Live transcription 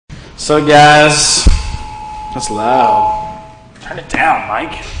So guys, that's loud. Turn it down,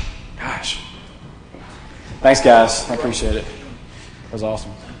 Mike. Gosh. Thanks guys, I appreciate it. That was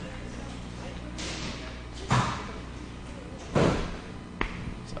awesome.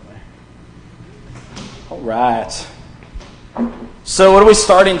 All right. So what are we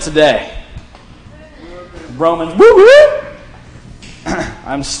starting today? Romans. Woo woo!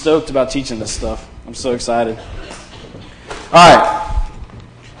 I'm stoked about teaching this stuff. I'm so excited. All right.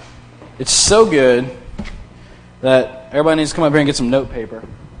 It's so good that everybody needs to come up here and get some note paper.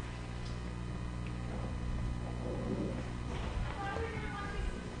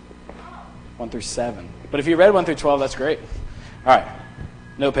 One through 7. But if you read 1 through 12, that's great. All right.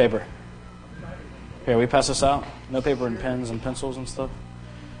 Note paper. Here, we pass this out. Note paper and pens and pencils and stuff.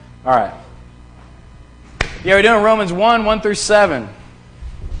 All right. Yeah, we're doing Romans 1 through 7.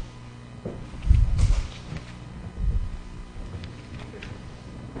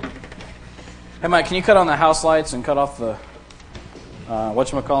 Hey, Mike, can you cut on the house lights and cut off the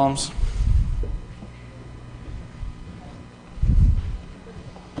whatchamacallums?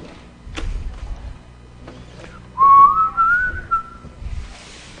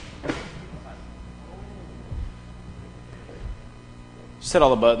 Just hit all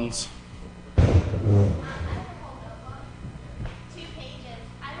the buttons. 2 pages.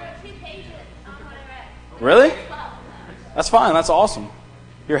 I wrote 2 pages on what I read. Really? That's fine. That's awesome.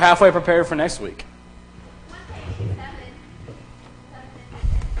 You're halfway prepared for next week. 1 page,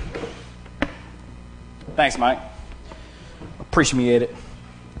 7. Thanks, Mike. Appreciate it.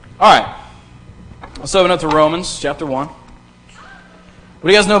 All right. Let's open up to Romans chapter 1. What do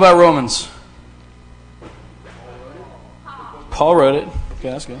you guys know about Romans? Paul wrote it.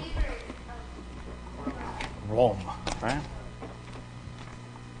 Okay, that's good. Rome, right?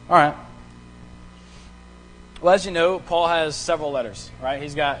 All right. Well, as you know, Paul has several letters, right?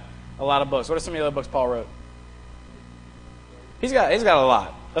 He's got a lot of books. What are some of the other books Paul wrote? He's got a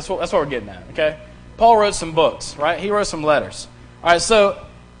lot. That's what we're getting at, okay? Paul wrote some books, right? He wrote some letters. All right, so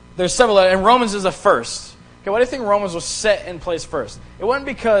there's several letters, and Romans is the first. Okay, why do you think Romans was set in place first? It wasn't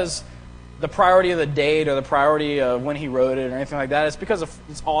because the priority of the date or the priority of when he wrote it or anything like that. It's because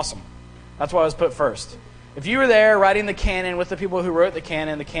it's awesome. That's why it was put first. If you were there writing the canon with the people who wrote the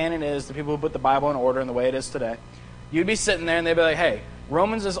canon is the people who put the Bible in order in the way it is today, you'd be sitting there and they'd be like, hey,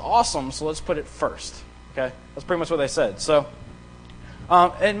 Romans is awesome, so let's put it first. Okay? That's pretty much what they said. So,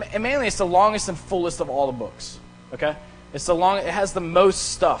 and mainly it's the longest and fullest of all the books. Okay? It has the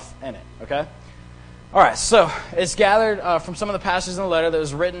most stuff in it. Okay? All right, so it's gathered from some of the passages in the letter that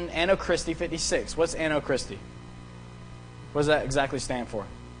was written Anno Christi 56. What's Anno Christi? What does that exactly stand for?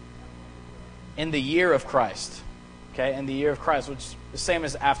 In the year of Christ. Okay, in the year of Christ, which is the same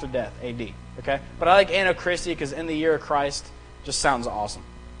as after death, AD. Okay, but I like Anno Christi because in the year of Christ just sounds awesome.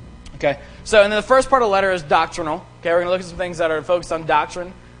 Okay, so and then the first part of the letter is doctrinal. Okay, we're going to look at some things that are focused on doctrine.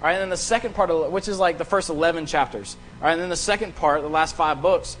 All right, and then the second part, which is like the first 11 chapters. All right, and then the second part, the last 5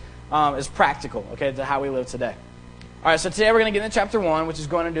 books, is practical, okay, to how we live today. All right, so today we're going to get into chapter 1, which is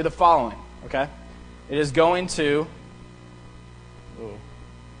going to do the following, okay? It is going to... Ooh.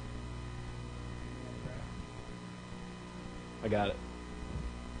 I got it.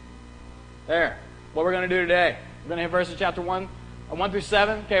 There. What we're going to do today, we're going to hit verses chapter 1 through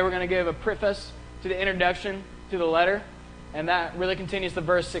 7. Okay, we're going to give a preface to the introduction to the letter, and that really continues to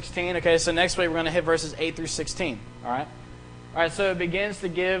verse 16. Okay, so next week we're going to hit verses 8 through 16, all right? All right, so it begins to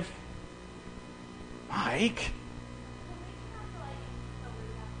give... Mike?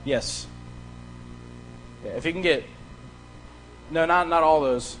 Yes. Yeah, if you can get... No, not all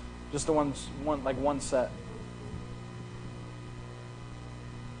those. Just the one set.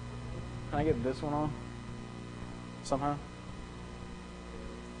 Can I get this one on? Somehow?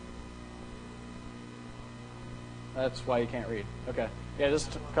 That's why you can't read. Okay. Yeah,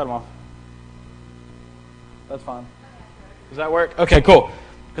 just cut them off. That's fine. Does that work? Okay, cool.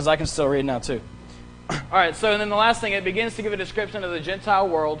 Because I can still read now too. All right, so and then the last thing, it begins to give a description of the Gentile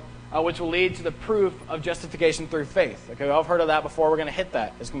world, which will lead to the proof of justification through faith. Okay, we've all heard of that before. We're going to hit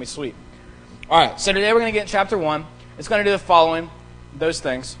that. It's going to be sweet. All right, so today we're going to get in chapter 1. It's going to do the following, those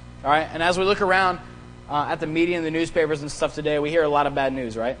things. All right, and as we look around at the media and the newspapers and stuff today, we hear a lot of bad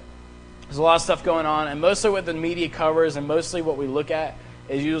news, right? There's a lot of stuff going on, and mostly what the media covers and mostly what we look at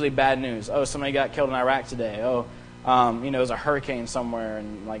is usually bad news. Oh, somebody got killed in Iraq today. Oh, there's a hurricane somewhere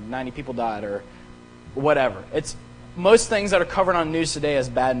and like 90 people died or whatever. It's most things that are covered on news today as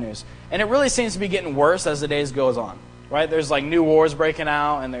bad news. And it really seems to be getting worse as the days goes on, right? There's like new wars breaking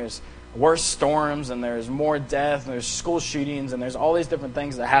out and there's worse storms and there's more death and there's school shootings and there's all these different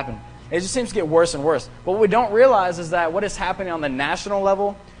things that happen. It just seems to get worse and worse. But what we don't realize is that what is happening on the national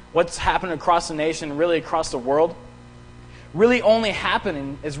level what's happening across the nation, really across the world, really only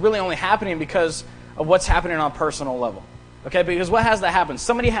happening because of what's happening on a personal level. Okay, because what has to happen?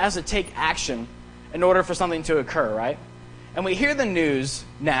 Somebody has to take action in order for something to occur, right? And we hear the news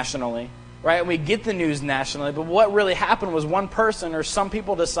nationally, right? And we get the news nationally, but what really happened was one person or some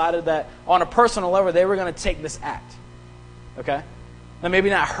people decided that on a personal level they were going to take this act. Okay? Now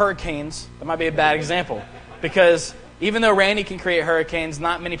maybe not hurricanes. That might be a bad example. Because even though Randy can create hurricanes,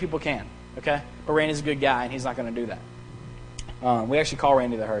 not many people can. Okay? But Randy's a good guy and he's not going to do that. We actually call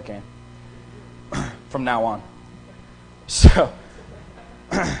Randy the hurricane from now on. So,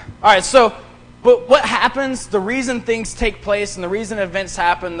 alright, but what happens, the reason things take place and the reason events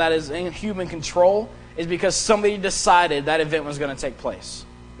happen that is in human control is because somebody decided that event was going to take place.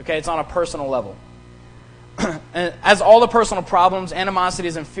 Okay, it's on a personal level. And as all the personal problems,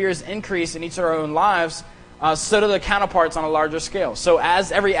 animosities, and fears increase in each of our own lives, so do the counterparts on a larger scale. So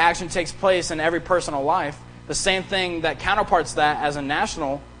as every action takes place in every personal life, the same thing that counterparts that as a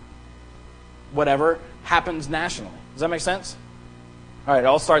national whatever happens nationally. Does that make sense? All right, it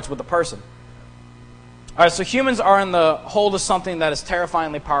all starts with the person. All right, so humans are in the hold of something that is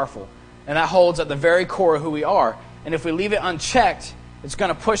terrifyingly powerful, and that holds at the very core of who we are. And if we leave it unchecked, it's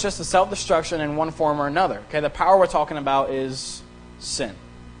going to push us to self-destruction in one form or another. Okay, the power we're talking about is sin.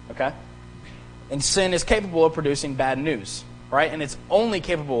 Okay? And sin is capable of producing bad news, right? And it's only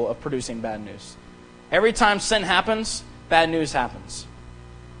capable of producing bad news. Every time sin happens, bad news happens.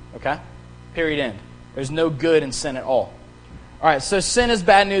 Okay? Period, end. There's no good in sin at all. All right, so sin is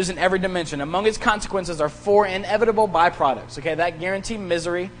bad news in every dimension. Among its consequences are 4 inevitable byproducts, okay, that guarantee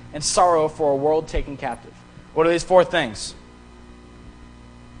misery and sorrow for a world taken captive. What are these 4 things?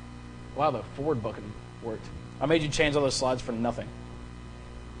 Wow, the forward button worked. I made you change all those slides for nothing.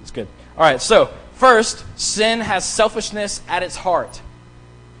 It's good. All right, so first, sin has selfishness at its heart.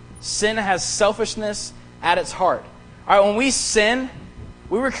 Sin has selfishness at its heart. All right, when we sin,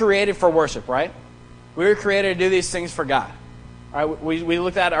 we were created for worship, right? We were created to do these things for God. All right, we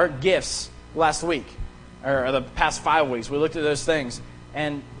looked at our gifts last week, or the past 5 weeks. We looked at those things,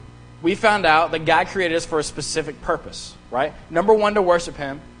 and we found out that God created us for a specific purpose, right? Number 1, to worship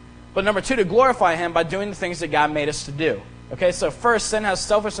Him, but number 2, to glorify Him by doing the things that God made us to do. Okay, so first, sin has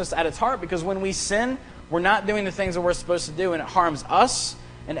selfishness at its heart because when we sin, we're not doing the things that we're supposed to do, and it harms us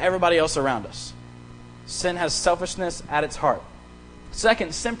and everybody else around us. Sin has selfishness at its heart.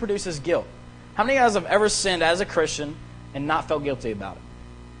 Second, sin produces guilt. How many of you guys have ever sinned as a Christian and not felt guilty about it?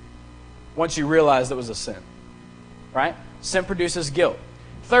 Once you realized it was a sin. Right? Sin produces guilt.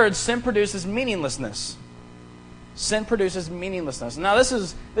 Third, sin produces meaninglessness. Sin produces meaninglessness. Now this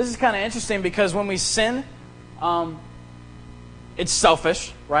is kind of interesting because when we sin, it's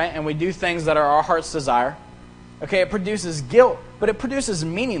selfish, right? And we do things that are our heart's desire. Okay, it produces guilt, but it produces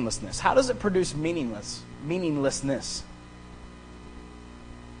meaninglessness. How does it produce meaninglessness?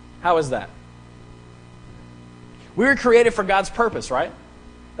 How is that? We were created for God's purpose, right?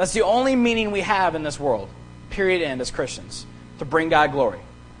 That's the only meaning we have in this world, period, end, as Christians, to bring God glory.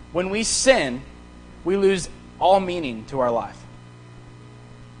 When we sin, we lose all meaning to our life.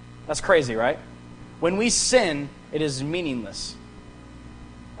 That's crazy, right? When we sin, it is meaningless.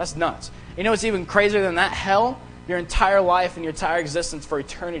 That's nuts. You know what's even crazier than that? Hell, your entire life and your entire existence for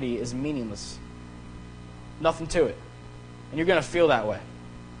eternity is meaningless. Nothing to it. And you're going to feel that way.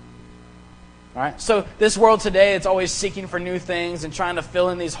 All right? So this world today, it's always seeking for new things and trying to fill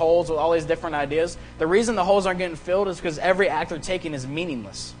in these holes with all these different ideas. The reason the holes aren't getting filled is because every act they're taking is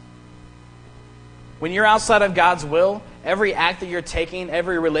meaningless. When you're outside of God's will, every act that you're taking,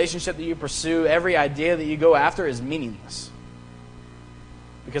 every relationship that you pursue, every idea that you go after is meaningless.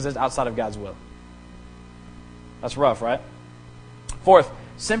 Because it's outside of God's will. That's rough, right? Fourth,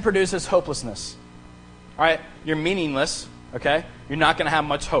 sin produces hopelessness. All right, you're meaningless, okay? You're not going to have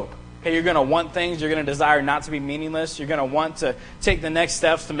much hope. Okay, you're going to want things. You're going to desire not to be meaningless. You're going to want to take the next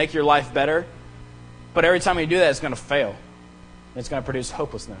steps to make your life better. But every time you do that, it's going to fail. It's going to produce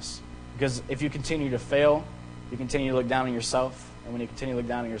hopelessness. Because if you continue to fail, you continue to look down on yourself. And when you continue to look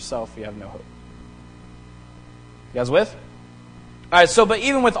down on yourself, you have no hope. You guys with? All right, so but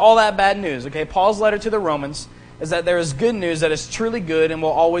even with all that bad news, okay, Paul's letter to the Romans is that there is good news that is truly good and will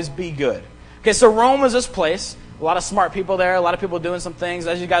always be good. Okay, so Rome was this place. A lot of smart people there, a lot of people doing some things.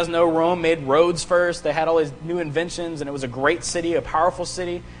 As you guys know, Rome made roads first. They had all these new inventions, and it was a great city, a powerful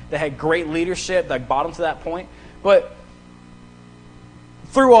city. They had great leadership that brought them to that point. But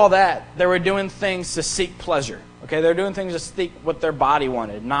through all that, they were doing things to seek pleasure. Okay, they were doing things to seek what their body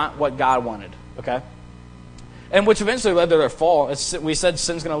wanted, not what God wanted. Okay, and which eventually led to their fall. We said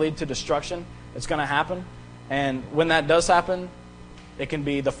sin's going to lead to destruction. It's going to happen, and when that does happen, It can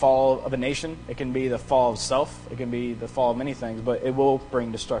be the fall of a nation. It can be the fall of self. It can be the fall of many things, but it will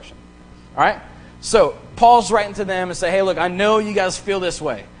bring destruction. All right? So Paul's writing to them and say, hey, look, I know you guys feel this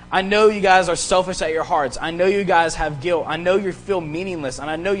way. I know you guys are selfish at your hearts. I know you guys have guilt. I know you feel meaningless, and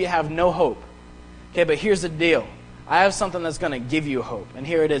I know you have no hope. Okay, but here's the deal. I have something that's going to give you hope, and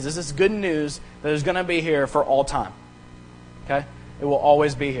here it is. This is good news that is going to be here for all time. Okay? It will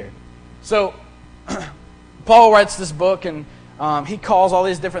always be here. So Paul writes this book, and he calls all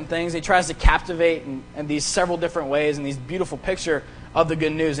these different things. He tries to captivate in these several different ways in these beautiful picture of the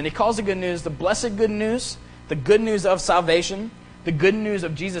good news. And he calls the good news the blessed good news, the good news of salvation, the good news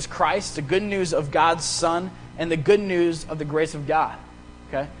of Jesus Christ, the good news of God's Son, and the good news of the grace of God.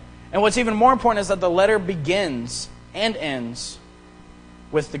 Okay? And what's even more important is that the letter begins and ends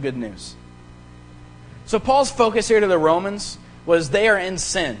with the good news. So Paul's focus here to the Romans was they are in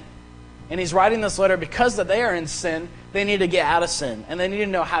sin. And he's writing this letter because that they are in sin, they need to get out of sin. And they need to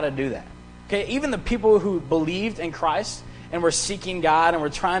know how to do that. Okay? Even the people who believed in Christ and were seeking God and were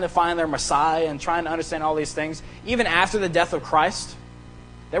trying to find their Messiah and trying to understand all these things, even after the death of Christ,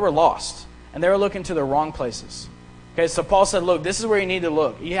 they were lost. And they were looking to the wrong places. Okay, so Paul said, look, this is where you need to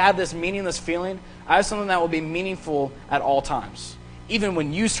look. You have this meaningless feeling. I have something that will be meaningful at all times. Even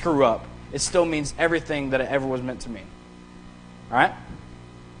when you screw up, it still means everything that it ever was meant to mean. All right?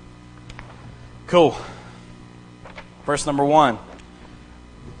 Cool. Verse number 1.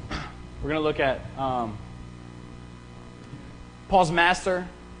 We're going to look at Paul's master,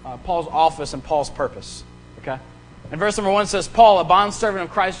 Paul's office, and Paul's purpose. Okay? And verse number 1 says, Paul, a bondservant of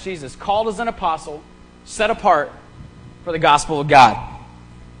Christ Jesus, called as an apostle, set apart for the gospel of God.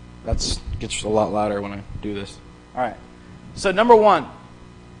 That gets a lot louder when I do this. All right. So number 1,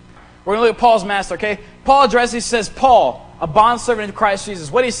 we're going to look at Paul's master, okay? Paul addresses, he says, Paul, a bondservant of Christ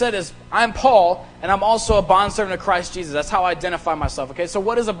Jesus. What he said is, I'm Paul, and I'm also a bondservant of Christ Jesus. That's how I identify myself, okay? So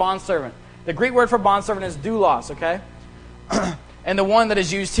what is a bondservant? The Greek word for bondservant is doulos, okay? And the one that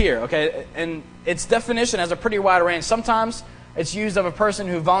is used here, okay? And its definition has a pretty wide range. Sometimes it's used of a person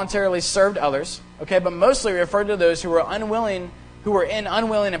who voluntarily served others, okay? But mostly referred to those who were in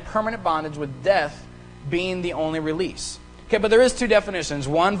unwilling and permanent bondage, with death being the only release. Okay, but there is 2 definitions.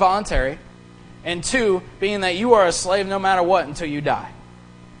 1, voluntary, and 2, being that you are a slave no matter what until you die.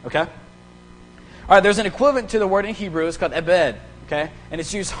 Okay? All right, there's an equivalent to the word in Hebrew. It's called ebed. Okay? And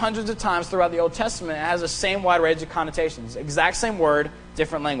it's used hundreds of times throughout the Old Testament. It has the same wide range of connotations. Exact same word,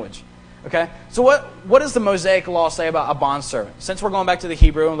 different language. Okay? So what does the Mosaic Law say about a bondservant? Since we're going back to the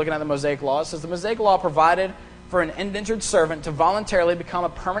Hebrew and looking at the Mosaic Law, it says the Mosaic Law provided for an indentured servant to voluntarily become a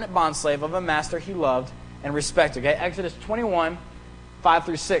permanent bondslave of a master he loved and respected. Okay? Exodus 21,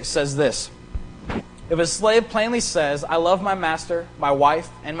 5-6 says this. If a slave plainly says, I love my master, my wife,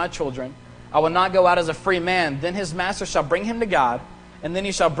 and my children, I will not go out as a free man, then his master shall bring him to God, and then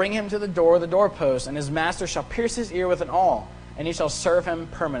he shall bring him to the door of the doorpost, and his master shall pierce his ear with an awl, and he shall serve him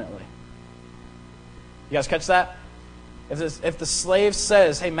permanently. You guys catch that? If the slave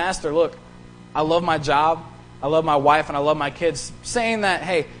says, hey, master, look, I love my job, I love my wife, and I love my kids, saying that,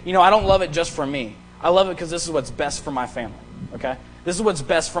 hey, I don't love it just for me. I love it because this is what's best for my family. Okay? This is what's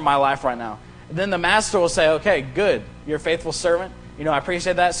best for my life right now. And then the master will say, okay, good, you're a faithful servant. I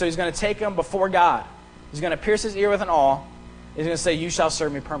appreciate that. So he's going to take him before God. He's going to pierce his ear with an awl. He's going to say, you shall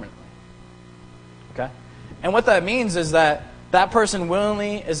serve me permanently. Okay? And what that means is that that person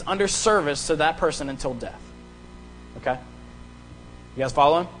willingly is under service to that person until death. Okay? You guys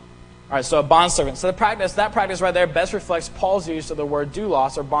following? All right, so a bondservant. So that practice right there best reflects Paul's use of the word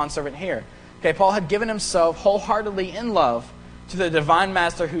doulos, or bondservant here. Okay, Paul had given himself wholeheartedly in love to the divine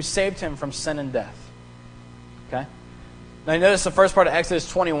master who saved him from sin and death. Okay? Now you notice the first part of Exodus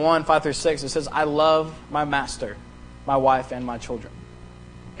 21, 5-6, it says, I love my master, my wife, and my children.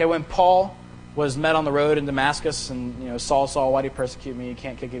 Okay, when Paul was met on the road in Damascus, and Saul, why do you persecute me? You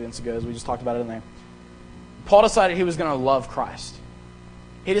can't kick against the goads. We just talked about it in there. Paul decided he was going to love Christ.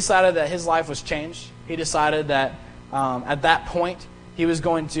 He decided that his life was changed. He decided that at that point he was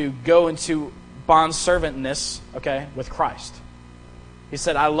going to go into bondservantness, okay, with Christ. He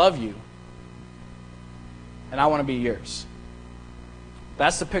said, I love you, and I want to be yours.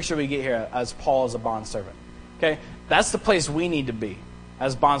 That's the picture we get here as Paul as a bondservant. Okay? That's the place we need to be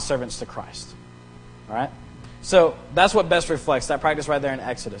as bondservants to Christ. All right? So that's what best reflects that practice right there in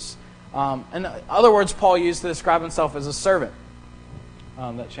Exodus. And other words Paul used to describe himself as a servant.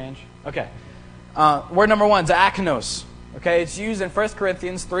 That change? Okay. Word number 1, diakonos. Okay, it's used in 1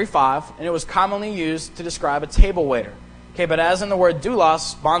 Corinthians 3:5, and it was commonly used to describe a table waiter. Okay, but as in the word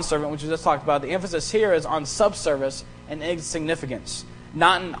doulos, bondservant, which we just talked about, the emphasis here is on subservice and insignificance,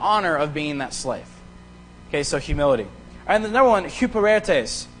 not in honor of being that slave. Okay, so humility. And the number one,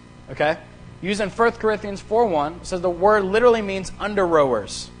 huperetes, okay? Used in 1 Corinthians 4:1, it says the word literally means under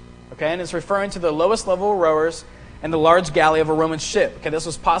rowers, okay? And it's referring to the lowest level rowers and the large galley of a Roman ship. Okay, this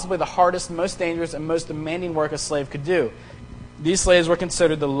was possibly the hardest, most dangerous, and most demanding work a slave could do. These slaves were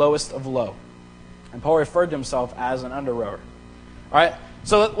considered the lowest of low. And Paul referred to himself as an under rower. All right,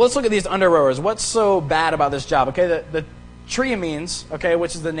 so let's look at these under rowers. What's so bad about this job? Okay, the triremes, okay,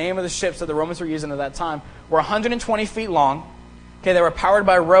 which is the name of the ships that the Romans were using at that time, were 120 feet long. Okay, they were powered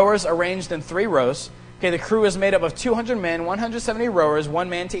by rowers arranged in 3 rows. Okay, the crew was made up of 200 men, 170 rowers, 1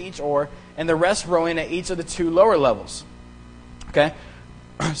 man to each oar, and the rest rowing at each of the 2 lower levels. Okay?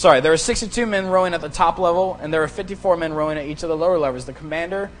 Sorry, there were 62 men rowing at the top level, and there were 54 men rowing at each of the lower levels. The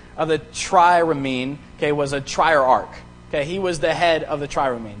commander of the trireme, okay, was a triarch. Okay, he was the head of the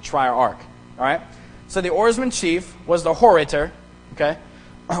trireme, triarch. All right? So the oarsman chief was the horator, okay,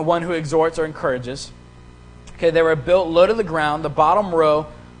 one who exhorts or encourages. Okay, they were built low to the ground. The bottom row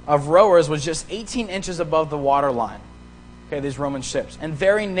of rowers was just 18 inches above the water line. Okay, these Roman ships. And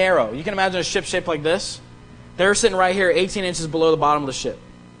very narrow. You can imagine a ship shaped like this. They're sitting right here 18 inches below the bottom of the ship,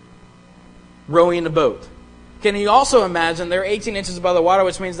 rowing the boat. Can you also imagine they're 18 inches above the water,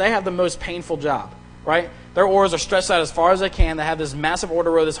 which means they have the most painful job, right? Their oars are stretched out as far as they can. They have this massive oar to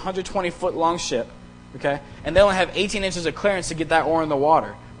row this 120-foot long ship, okay? And they only have 18 inches of clearance to get that oar in the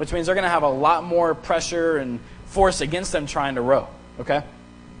water, which means they're going to have a lot more pressure and force against them trying to row, okay?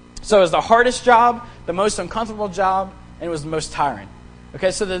 So it was the hardest job, the most uncomfortable job, and it was the most tiring.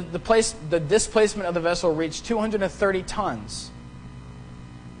 Okay, so the displacement of the vessel reached 230 tons.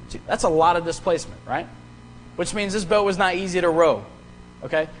 That's a lot of displacement, right? Which means this boat was not easy to row.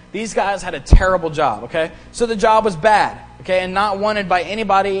 Okay? These guys had a terrible job, okay? So the job was bad, okay, and not wanted by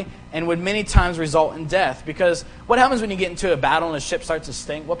anybody and would many times result in death. Because what happens when you get into a battle and a ship starts to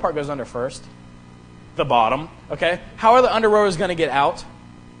sink? What part goes under first? The bottom, okay? How are the under rowers going to get out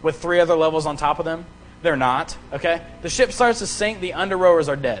with 3 other levels on top of them? They're not, okay? The ship starts to sink, the under rowers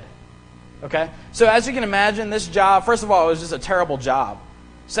are dead, okay? So as you can imagine, this job, first of all, it was just a terrible job.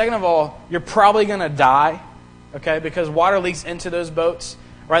 Second of all, you're probably going to die, okay, because water leaks into those boats,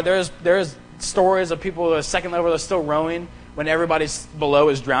 right? There's stories of people at the second level that are still rowing when everybody below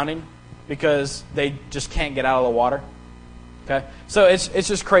is drowning because they just can't get out of the water, okay? So it's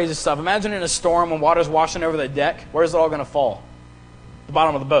just crazy stuff. Imagine in a storm when water's washing over the deck, where's it all going to fall? The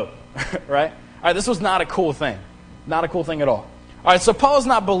bottom of the boat, right? All right, this was not a cool thing. Not a cool thing at all. All right, so Paul's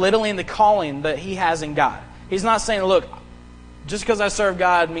not belittling the calling that he has in God. He's not saying, look, just because I serve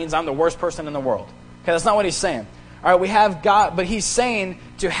God means I'm the worst person in the world. Okay, that's not what he's saying. All right, we have God, but he's saying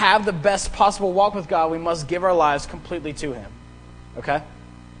to have the best possible walk with God, we must give our lives completely to him. Okay?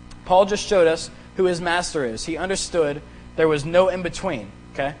 Paul just showed us who his master is. He understood there was no in-between.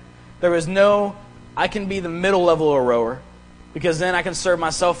 Okay? There was no, I can be the middle level of rower, because then I can serve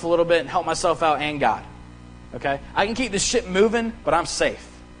myself a little bit and help myself out and God. Okay? I can keep the ship moving, but I'm safe.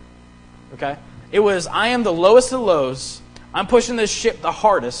 Okay? It was, I am the lowest of lows. I'm pushing this ship the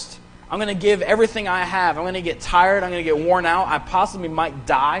hardest. I'm going to give everything I have. I'm going to get tired. I'm going to get worn out. I possibly might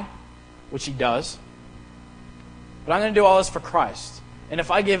die, which he does. But I'm going to do all this for Christ. And if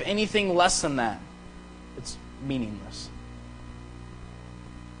I give anything less than that, it's meaningless.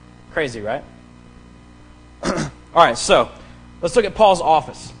 Crazy, right? All right, so let's look at Paul's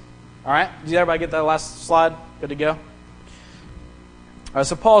office. All right? Did everybody get that last slide? Good to go? All right,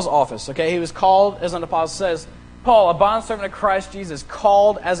 so Paul's office. Okay, he was called, as an apostle says, Paul, a bondservant of Christ Jesus,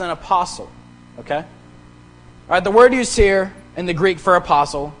 called as an apostle. Okay? All right, the word used here in the Greek for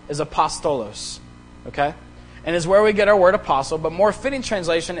apostle is apostolos. Okay? And is where we get our word apostle, but more fitting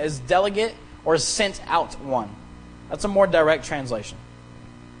translation is delegate or sent out one. That's a more direct translation.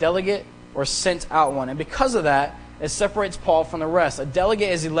 Delegate or sent out one. And because of that, it separates Paul from the rest. A delegate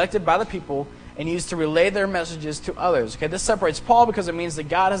is elected by the people and used to relay their messages to others. Okay, this separates Paul because it means that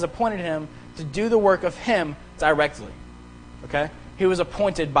God has appointed him to do the work of him directly. Okay? He was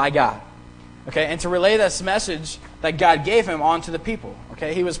appointed by God. Okay? And to relay this message that God gave him on to the people.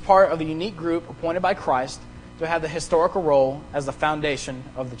 Okay? He was part of the unique group appointed by Christ to have the historical role as the foundation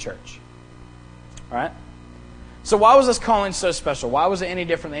of the church. All right? So why was this calling so special? Why was it any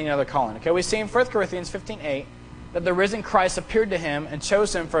different than any other calling? Okay, we see in 1 Corinthians 15:8 that the risen Christ appeared to him and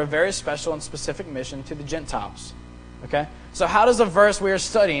chose him for a very special and specific mission to the Gentiles. Okay? So how does the verse we are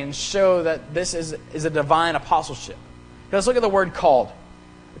studying show that this is a divine apostleship? Okay, let's look at the word called.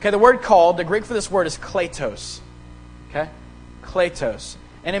 Okay, the word called, the Greek for this word is kletos. Okay? Kletos.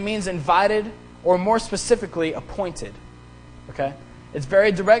 And it means invited, or more specifically, appointed. Okay? It's a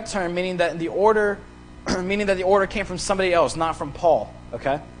very direct term, meaning that the order came from somebody else, not from Paul.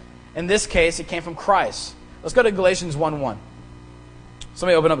 Okay? In this case, it came from Christ. Let's go to Galatians 1:1.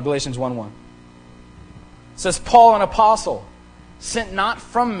 Somebody open up Galatians 1:1. It says, Paul, an apostle, sent not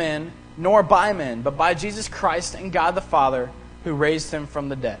from men nor by men, but by Jesus Christ and God the Father, who raised him from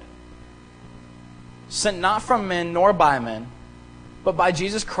the dead. Sent not from men nor by men, but by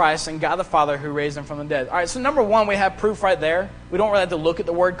Jesus Christ and God the Father, who raised him from the dead. All right, so number one, we have proof right there. We don't really have to look at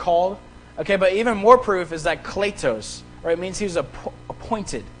the word called. Okay, but even more proof is that kletos, right? It means he was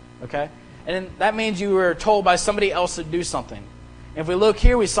appointed. Okay, and that means you were told by somebody else to do something. And if we look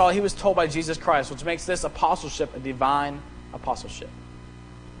here, we saw he was told by Jesus Christ, which makes this apostleship a divine apostleship.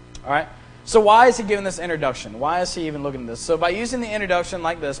 All right, so why is he giving this introduction? Why is he even looking at this? So by using the introduction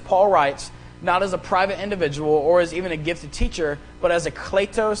like this, Paul writes, not as a private individual or as even a gifted teacher, but as a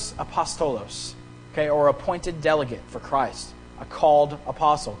kletos apostolos, okay, or appointed delegate for Christ, a called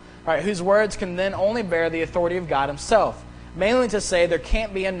apostle, all right, whose words can then only bear the authority of God himself, mainly to say there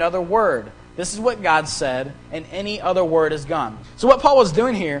can't be another word. This is what God said, and any other word is gone. So what Paul was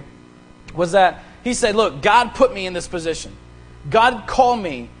doing here was that he said, look, God put me in this position. God called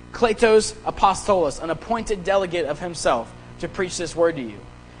me kletos apostolos, an appointed delegate of himself, to preach this word to you.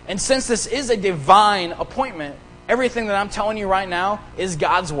 And since this is a divine appointment, everything that I'm telling you right now is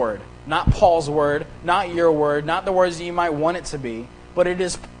God's word. Not Paul's word, not your word, not the words that you might want it to be, but it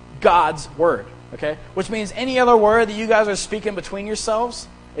is God's word. Okay? Which means any other word that you guys are speaking between yourselves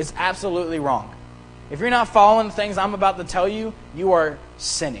is absolutely wrong. If you're not following the things I'm about to tell you, you are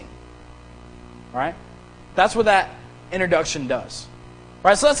sinning. Right? That's what that introduction does.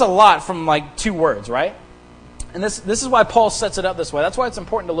 Right? So that's a lot from like 2 words, right? And this is why Paul sets it up this way. That's why it's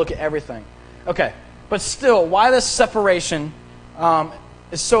important to look at everything. Okay, but still, why this separation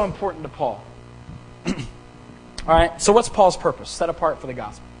is so important to Paul. All right, so what's Paul's purpose? Set apart for the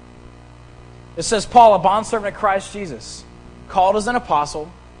gospel. It says, Paul, a bondservant of Christ Jesus, called as an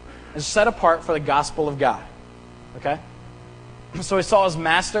apostle, and set apart for the gospel of God. Okay? So we saw his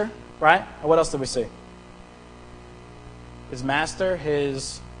master, right? And what else did we see? His master,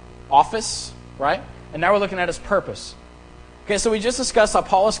 his office, right? And now we're looking at his purpose. Okay, so we just discussed how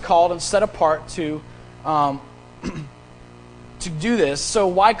Paul is called and set apart to do this. So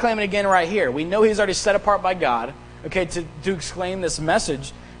why claim it again right here? We know he's already set apart by God, okay, to exclaim this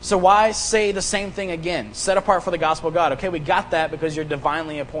message. So why say the same thing again? Set apart for the gospel of God. Okay, we got that because you're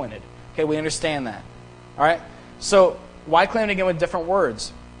divinely appointed. Okay, we understand that. All right? So why claim it again with different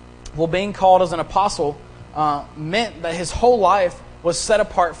words? Well, being called as an apostle meant that his whole life was set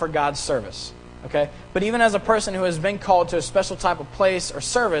apart for God's service. Okay, but even as a person who has been called to a special type of place or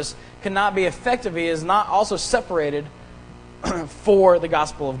service cannot be effective, he is not also separated for the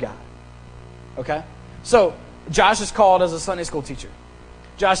gospel of God. Okay, so Josh is called as a Sunday school teacher.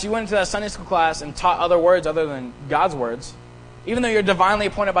 Josh, you went into that Sunday school class and taught other words other than God's words. Even though you're divinely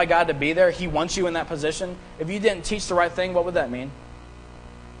appointed by God to be there, he wants you in that position. If you didn't teach the right thing, what would that mean?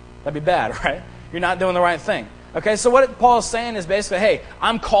 That'd be bad, right? You're not doing the right thing. Okay, so what Paul is saying is basically, hey,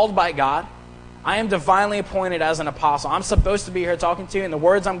 I'm called by God. I am divinely appointed as an apostle. I'm supposed to be here talking to you, and the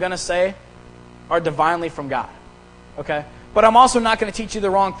words I'm going to say are divinely from God. Okay? But I'm also not going to teach you the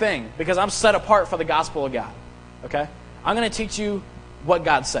wrong thing because I'm set apart for the gospel of God. Okay? I'm going to teach you what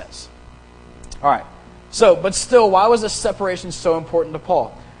God says. All right. So, but still, why was this separation so important to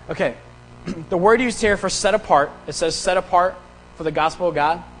Paul? Okay. The word used here for set apart, it says set apart for the gospel of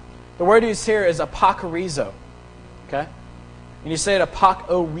God. The word used here is apokorizo. Okay? And you say it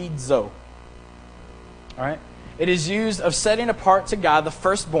apokorizo. All right? It is used of setting apart to God the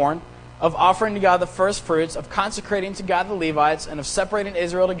firstborn, of offering to God the first fruits, of consecrating to God the Levites, and of separating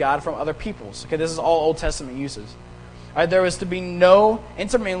Israel to God from other peoples. Okay, this is all Old Testament uses. All right, there was to be no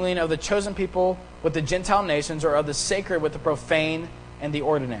intermingling of the chosen people with the Gentile nations, or of the sacred with the profane and the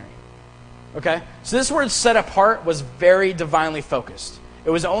ordinary. Okay? So this word set apart was very divinely focused. It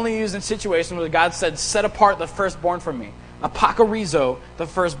was only used in situations where God said, set apart the firstborn from me. Apokorizo, the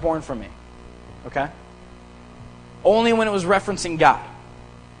firstborn from me. Okay? Only when it was referencing God.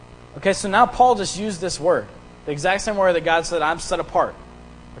 Okay, so now Paul just used this word. The exact same word that God said, I'm set apart.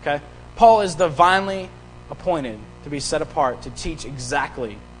 Okay? Paul is divinely appointed to be set apart to teach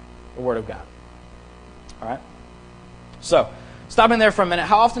exactly the Word of God. All right? So, stopping there for a minute,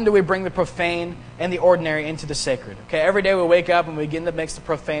 how often do we bring the profane and the ordinary into the sacred? Okay, every day we wake up and we begin to mix the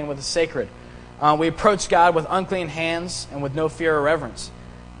profane with the sacred. We approach God with unclean hands and with no fear or reverence.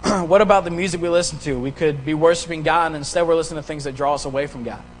 What about the music we listen to? We could be worshiping God and instead we're listening to things that draw us away from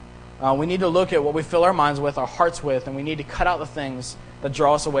God. We need to look at what we fill our minds with, our hearts with, and we need to cut out the things that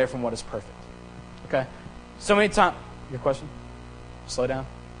draw us away from what is perfect. Okay? So many times... Your question? Slow down?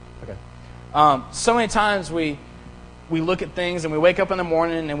 Okay. So many times we we look at things and we wake up in the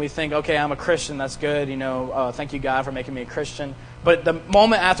morning and we think, okay, I'm a Christian, that's good, thank you, God, for making me a Christian. But the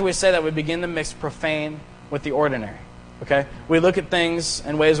moment after we say that, we begin to mix profane with the ordinary. Okay? We look at things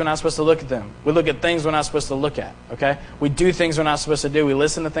in ways we're not supposed to look at them. We look at things we're not supposed to look at. Okay? We do things we're not supposed to do. We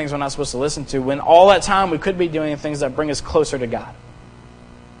listen to things we're not supposed to listen to. When all that time we could be doing things that bring us closer to God.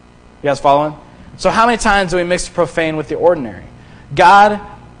 You guys following? So how many times do we mix the profane with the ordinary? God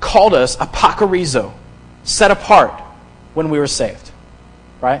called us apokarizo, set apart when we were saved.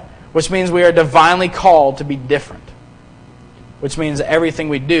 Right? Which means we are divinely called to be different. Which means that everything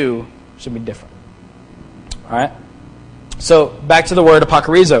we do should be different. All right? So, back to the word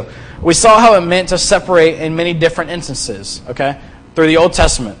apokarizo. We saw how it meant to separate in many different instances, okay? Through the Old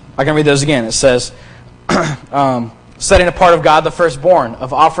Testament. I can read those again. It says, setting apart of God the firstborn,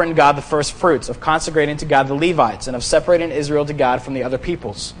 of offering God the first fruits, of consecrating to God the Levites, and of separating Israel to God from the other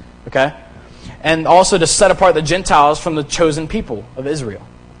peoples, okay? And also to set apart the Gentiles from the chosen people of Israel,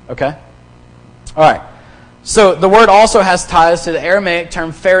 okay? All right. So, the word also has ties to the Aramaic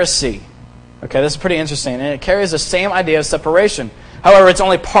term Pharisee. Okay, this is pretty interesting, and it carries the same idea of separation. However, it's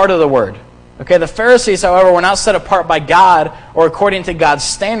only part of the word. Okay, the Pharisees, however, were not set apart by God or according to God's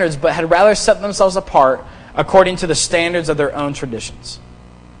standards, but had rather set themselves apart according to the standards of their own traditions.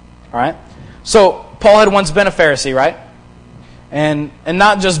 All right? So, Paul had once been a Pharisee, right? And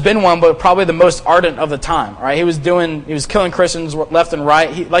not just been one, but probably the most ardent of the time. Right? He was killing Christians left and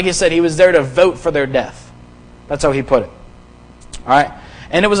right. Like he said, he was there to vote for their death. That's how he put it. All right?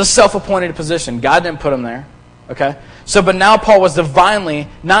 And it was a self-appointed position. God didn't put him there. Okay? So, but now Paul was divinely,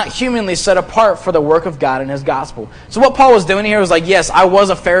 not humanly, set apart for the work of God and His gospel. So what Paul was doing here was like, yes, I was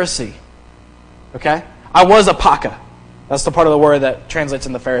a Pharisee. Okay? I was a paka. That's the part of the word that translates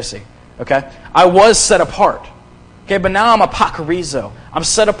into Pharisee. Okay? I was set apart. Okay, but now I'm a pakarizo. I'm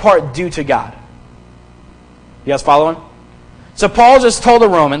set apart due to God. You guys following? So Paul just told the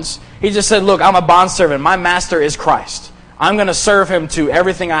Romans, he just said, look, I'm a bondservant. My master is Christ. I'm going to serve Him to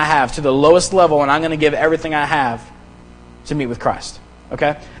everything I have, to the lowest level, and I'm going to give everything I have to meet with Christ.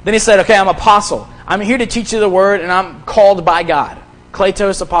 Okay? Then he said, okay, I'm apostle. I'm here to teach you the word, and I'm called by God.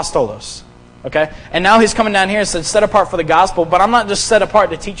 Kletos apostolos. Okay? And now he's coming down here and said, set apart for the gospel, but I'm not just set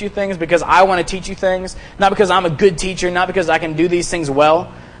apart to teach you things because I want to teach you things, not because I'm a good teacher, not because I can do these things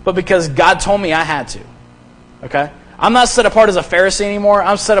well, but because God told me I had to. Okay? I'm not set apart as a Pharisee anymore.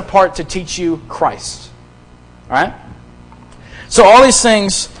 I'm set apart to teach you Christ. All right? So all these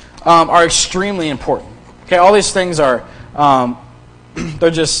things are extremely important. Okay, all these things are, they're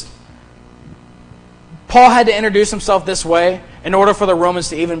just, Paul had to introduce himself this way in order for the Romans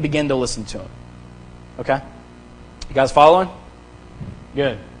to even begin to listen to him. Okay? You guys following?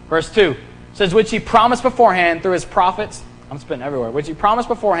 Good. Verse 2 says, which He promised beforehand through His prophets, I'm spitting everywhere, which He promised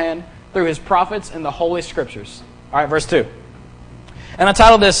beforehand through His prophets in the Holy Scriptures. All right, verse 2. And I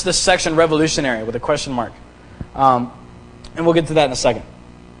titled this section Revolutionary with a question mark. And we'll get to that in a second.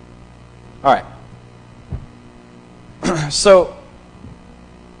 All right. So,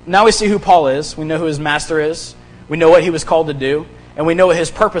 now we see who Paul is. We know who his master is. We know what he was called to do. And we know what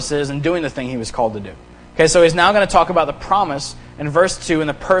his purpose is in doing the thing he was called to do. Okay, so he's now going to talk about the promise in verse 2 in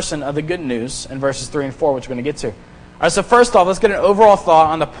the person of the good news in verses 3 and 4, which we're going to get to. All right, so first off, let's get an overall thought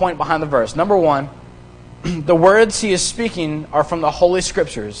on the point behind the verse. Number one, the words he is speaking are from the Holy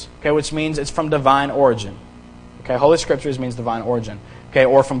Scriptures, okay, which means it's from divine origin. Okay, Holy Scriptures means divine origin, okay,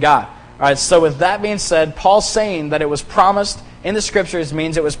 or from God. All right, so with that being said, Paul saying that it was promised in the Scriptures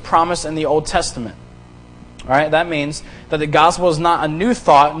means it was promised in the Old Testament. All right, that means that the gospel is not a new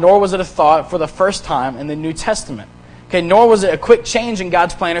thought, nor was it a thought for the first time in the New Testament. Okay, nor was it a quick change in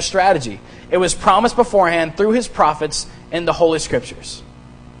God's plan or strategy. It was promised beforehand through His prophets in the Holy Scriptures.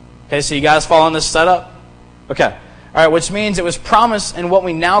 Okay, so you guys following this setup? Okay. All right, which means it was promised in what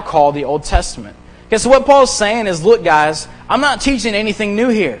we now call the Old Testament. Okay, so what Paul's saying is, look guys, I'm not teaching anything new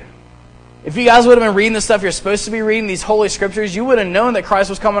here. If you guys would have been reading the stuff you're supposed to be reading, these Holy Scriptures, you would have known that Christ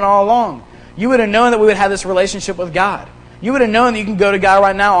was coming all along. You would have known that we would have this relationship with God. You would have known that you can go to God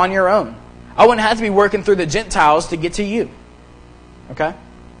right now on your own. I wouldn't have to be working through the Gentiles to get to you. Okay?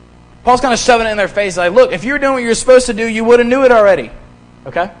 Paul's kind of shoving it in their face like, look, if you were doing what you were supposed to do, you would have knew it already.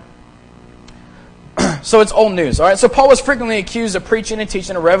 Okay? So it's old news. All right? So Paul was frequently accused of preaching and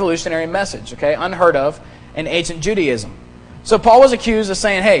teaching a revolutionary message, okay, unheard of in ancient Judaism. So Paul was accused of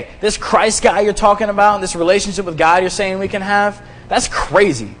saying, hey, this Christ guy you're talking about, this relationship with God you're saying we can have, that's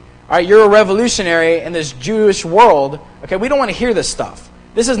crazy. All right, you're a revolutionary in this Jewish world. Okay, we don't want to hear this stuff.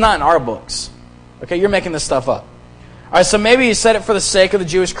 This is not in our books. Okay, you're making this stuff up. All right, so maybe he said it for the sake of the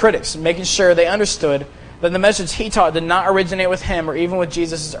Jewish critics, making sure they understood that the message he taught did not originate with him or even with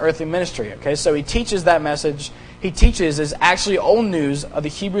Jesus' earthly ministry. Okay, so he teaches that message. he teaches is actually old news of the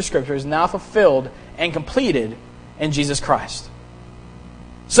Hebrew Scriptures now fulfilled and completed in Jesus Christ.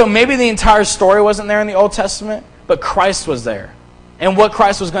 So maybe the entire story wasn't there in the Old Testament, but Christ was there. And what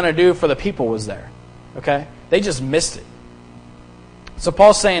Christ was going to do for the people was there. Okay? They just missed it. So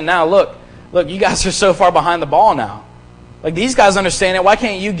Paul's saying now, look, you guys are so far behind the ball now. Like, these guys understand it. Why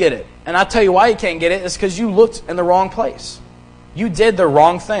can't you get it? And I'll tell you why you can't get it. It's because you looked in the wrong place. You did the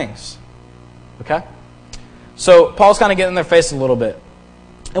wrong things. Okay? So Paul's kind of getting in their face a little bit.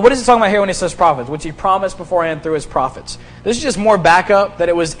 And what is he talking about here when he says prophets? Which he promised beforehand through his prophets. This is just more backup that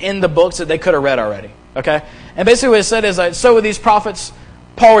it was in the books that they could have read already. Okay? And basically what it said is, so with these prophets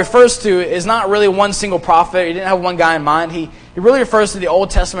Paul refers to is not really one single prophet. He didn't have one guy in mind. He really refers to the Old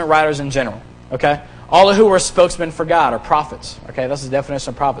Testament writers in general. Okay? All of who were spokesmen for God, or prophets. Okay? That's the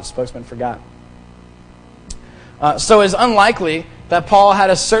definition of prophets, spokesmen for God. So it's unlikely that Paul had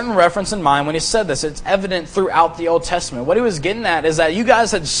a certain reference in mind when he said this. It's evident throughout the Old Testament. What he was getting at is that you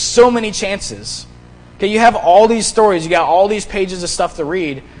guys had so many chances. Okay, you have all these stories, you got all these pages of stuff to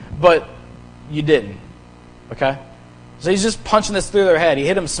read, but you didn't. Okay? So he's just punching this through their head. He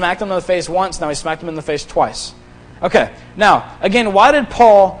hit him, smacked him in the face once, now he smacked him in the face twice. Okay, now, again, why did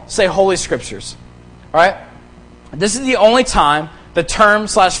Paul say Holy Scriptures? All right? This is the only time the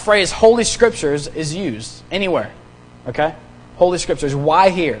term/phrase Holy Scriptures is used anywhere. Okay? Holy Scriptures. Why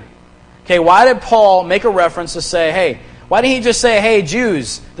here? Okay, why did Paul make a reference to say, hey, why didn't he just say, hey,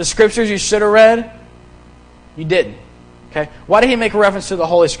 Jews, the Scriptures you should have read? You didn't. Okay? Why did he make a reference to the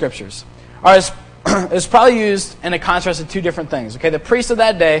Holy Scriptures? All right, it's probably used in a contrast of two different things. Okay, the priests of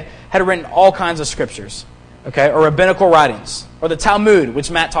that day had written all kinds of Scriptures. Okay, or rabbinical writings. Or the Talmud, which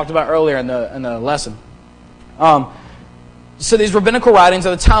Matt talked about earlier in the lesson. So these rabbinical writings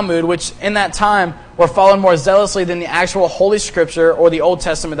of the Talmud, which in that time were followed more zealously than the actual Holy Scripture or the Old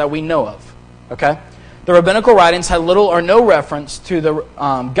Testament that we know of. Okay? The rabbinical writings had little or no reference to the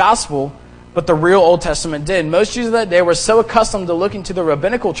gospel, but the real Old Testament did. Most Jews of that day were so accustomed to looking to the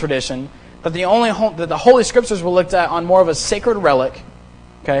rabbinical tradition that the Holy Scriptures were looked at on more of a sacred relic,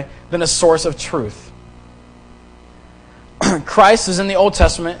 okay, than a source of truth. Christ is in the Old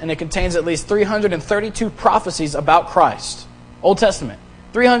Testament, and it contains at least 332 prophecies about Christ. Old Testament.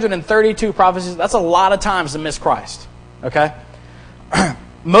 332 prophecies. That's a lot of times to miss Christ. Okay?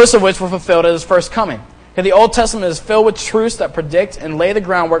 Most of which were fulfilled at His first coming. Okay, the Old Testament is filled with truths that predict and lay the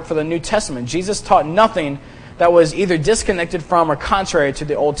groundwork for the New Testament. Jesus taught nothing that was either disconnected from or contrary to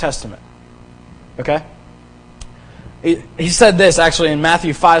the Old Testament. Okay? He said this actually in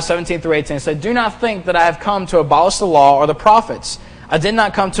Matthew 5:17-18. He said, "Do not think that I have come to abolish the law or the prophets. I did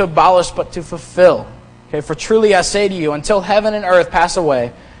not come to abolish, but to fulfill. Okay, for truly I say to you, until heaven and earth pass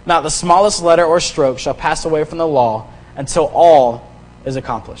away, not the smallest letter or stroke shall pass away from the law until all is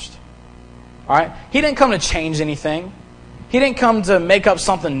accomplished." All right? He didn't come to change anything. He didn't come to make up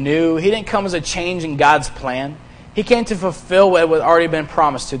something new. He didn't come as a change in God's plan. He came to fulfill what had already been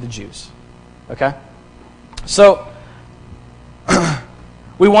promised to the Jews. Okay? So,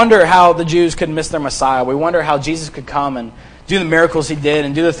 we wonder how the Jews could miss their Messiah. We wonder how Jesus could come and do the miracles He did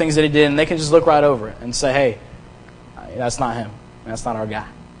and do the things that He did, and they can just look right over it and say, hey, that's not Him. That's not our guy.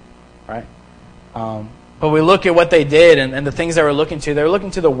 Right? But we look at what they did and the things they were looking to. They were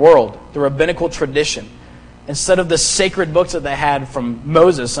looking to the world, the rabbinical tradition, instead of the sacred books that they had from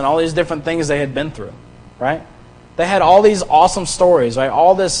Moses and all these different things they had been through. Right? They had all these awesome stories, right?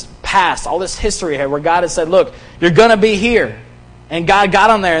 All this past, all this history where God had said, look, you're going to be here. And God got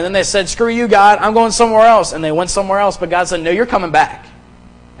them there. And then they said, screw you, God, I'm going somewhere else. And they went somewhere else. But God said, no, you're coming back.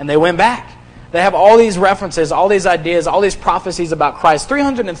 And they went back. They have all these references, all these ideas, all these prophecies about Christ.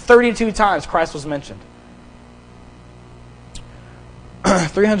 332 times Christ was mentioned.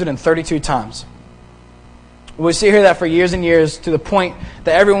 332 times. We see here that for years and years, to the point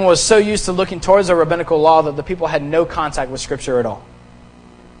that everyone was so used to looking towards the rabbinical law that the people had no contact with Scripture at all.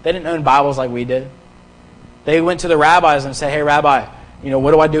 They didn't own Bibles like we did. They went to the rabbis and said, hey, Rabbi,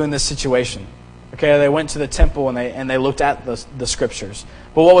 what do I do in this situation? Okay, they went to the temple and they looked at the Scriptures.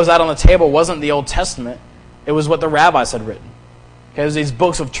 But what was out on the table wasn't the Old Testament. It was what the rabbis had written. Okay, it was these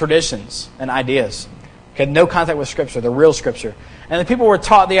books of traditions and ideas. Okay, no contact with Scripture, the real Scripture. And the people were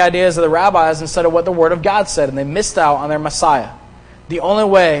taught the ideas of the rabbis instead of what the Word of God said, and they missed out on their Messiah. The only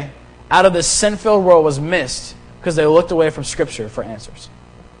way out of this sin-filled world was missed because they looked away from Scripture for answers.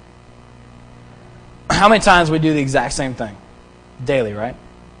 How many times we do the exact same thing? Daily, right?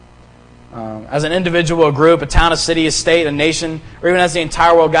 As an individual, a group, a town, a city, a state, a nation, or even as the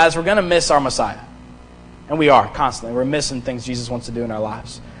entire world, guys, we're going to miss our Messiah. And we are, constantly. We're missing things Jesus wants to do in our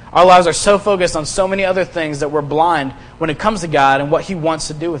lives. Our lives are so focused on so many other things that we're blind when it comes to God and what He wants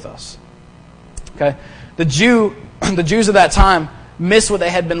to do with us. Okay? The Jews of that time missed what they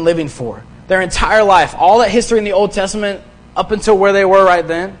had been living for. Their entire life, all that history in the Old Testament up until where they were right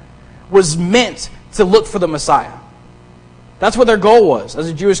then, was meant to look for the Messiah. That's what their goal was as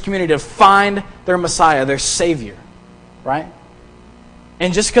a Jewish community, to find their Messiah, their Savior. Right?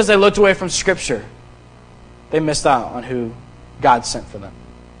 And just because they looked away from Scripture, they missed out on who God sent for them.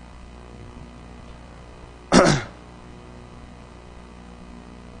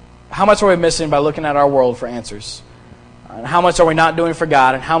 How much are we missing by looking at our world for answers? And how much are we not doing for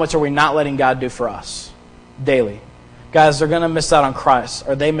God? And how much are we not letting God do for us daily? Guys, they're going to miss out on Christ,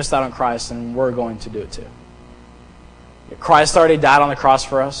 or they missed out on Christ, and we're going to do it too. Christ already died on the cross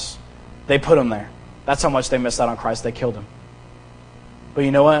for us. They put him there. That's how much they missed out on Christ. They killed him. But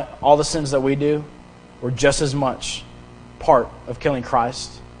you know what? All the sins that we do were just as much part of killing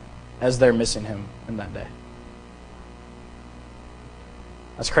Christ as they're missing him in that day.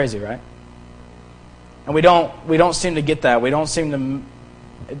 That's crazy, right? And we don't seem to get that. We don't seem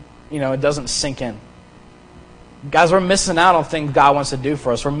to, it doesn't sink in. Guys, we're missing out on things God wants to do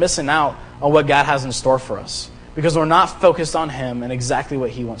for us. We're missing out on what God has in store for us because we're not focused on him and exactly what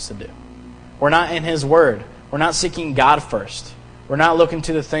he wants to do. We're not in his word. We're not seeking God first. We're not looking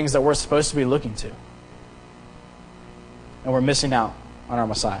to the things that we're supposed to be looking to. And we're missing out on our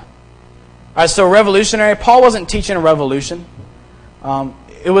Messiah. All right, so revolutionary. Paul wasn't teaching a revolution.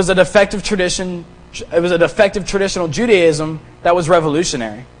 It was a defective tradition. It was a defective traditional Judaism that was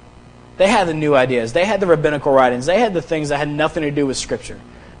revolutionary. They had the new ideas. They had the rabbinical writings. They had the things that had nothing to do with Scripture.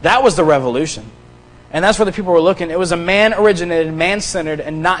 That was the revolution. And that's where the people were looking. It was a man-originated, man-centered,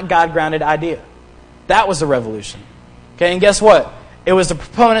 and not God-grounded idea. That was the revolution. Okay, and guess what? It was the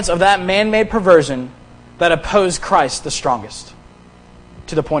proponents of that man-made perversion that opposed Christ the strongest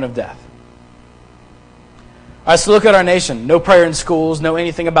to the point of death. All right, so look at our nation. No prayer in schools, no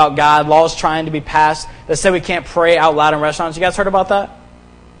anything about God, laws trying to be passed that say we can't pray out loud in restaurants. You guys heard about that?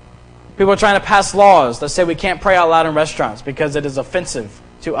 People are trying to pass laws that say we can't pray out loud in restaurants because it is offensive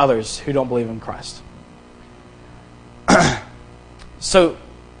to others who don't believe in Christ. So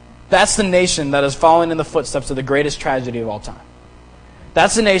that's the nation that is following in the footsteps of the greatest tragedy of all time.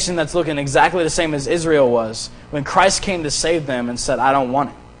 That's the nation that's looking exactly the same as Israel was when Christ came to save them and said, I don't want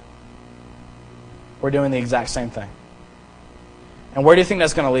it. We're doing the exact same thing. And where do you think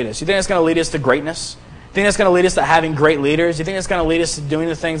that's going to lead us? You think it's going to lead us to greatness? You think it's going to lead us to having great leaders? You think it's going to lead us to doing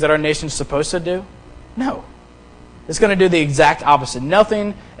the things that our nation's supposed to do? No. It's going to do the exact opposite.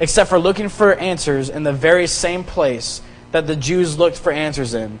 Nothing except for looking for answers in the very same place that the Jews looked for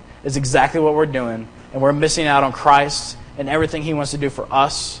answers in is exactly what we're doing. And we're missing out on Christ and everything he wants to do for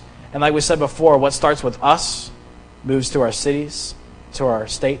us. And like we said before, what starts with us moves to our cities, to our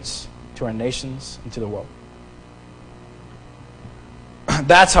states, to our nations, and to the world.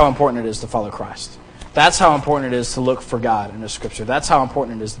 That's how important it is to follow Christ. That's how important it is to look for God in the Scripture. That's how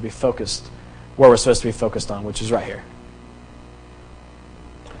important it is to be focused where we're supposed to be focused on, which is right here.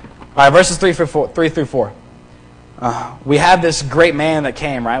 All right, verses 3 through 4. We have this great man that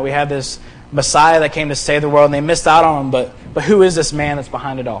came, right? We have this Messiah that came to save the world, and they missed out on him, but who is this man that's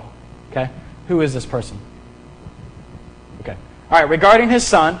behind it all? Okay? Who is this person? Okay. All right, regarding his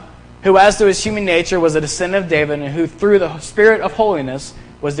son, who as to his human nature was a descendant of David, and who through the Spirit of holiness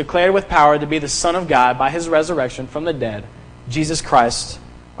was declared with power to be the Son of God by his resurrection from the dead, Jesus Christ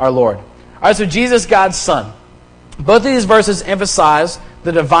our Lord. All right, so Jesus, God's Son. Both of these verses emphasize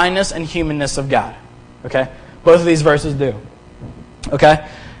the divineness and humanness of God. Okay? Both of these verses do. Okay?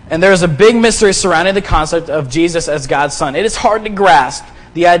 And there's a big mystery surrounding the concept of Jesus as God's Son. It is hard to grasp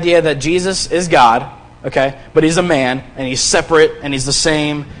the idea that Jesus is God, okay, but he's a man, and he's separate, and he's the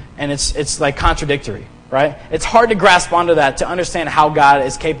same, and it's like contradictory, right? It's hard to grasp onto that, to understand how God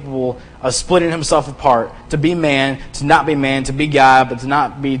is capable of splitting himself apart, to be man, to not be man, to be God, but to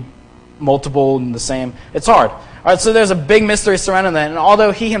not be multiple and the same. It's hard. All right, so there's a big mystery surrounding that, and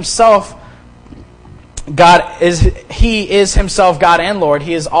although he himself, he is himself God and Lord,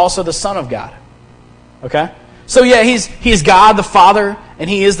 he is also the Son of God. Okay? So yeah, he's God the Father, and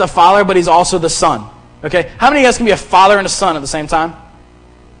he is the Father, but he's also the Son. Okay? How many of you guys can be a father and a son at the same time?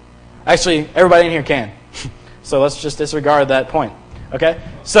 Actually, everybody in here can. So let's just disregard that point. Okay?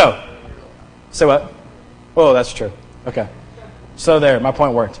 So, say what? Oh, that's true. Okay. So there, my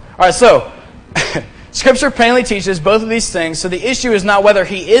point worked. All right, so Scripture plainly teaches both of these things. So the issue is not whether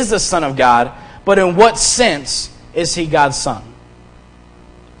he is the Son of God, but in what sense is he God's Son?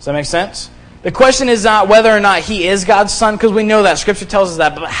 Does that make sense? The question is not whether or not he is God's Son, because we know that. Scripture tells us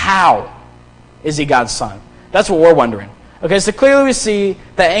that, but how is he God's Son? That's what we're wondering. Okay, so clearly we see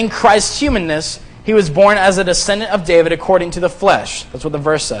that in Christ's humanness, he was born as a descendant of David according to the flesh. That's what the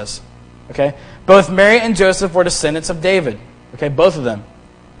verse says. Okay? Both Mary and Joseph were descendants of David. Okay, both of them.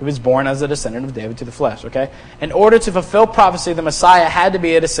 He was born as a descendant of David to the flesh. Okay, in order to fulfill prophecy, the Messiah had to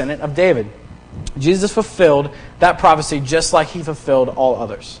be a descendant of David. Jesus fulfilled that prophecy just like he fulfilled all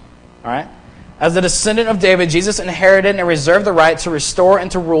others. All right? As the descendant of David, Jesus inherited and reserved the right to restore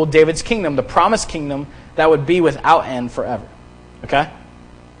and to rule David's kingdom, the promised kingdom that would be without end forever. Okay?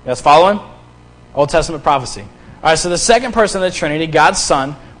 You guys following? Old Testament prophecy. All right, so the second person of the Trinity, God's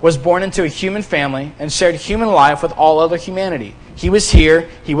Son, was born into a human family and shared human life with all other humanity. He was here.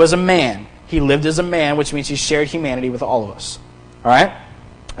 He was a man. He lived as a man, which means he shared humanity with all of us. All right?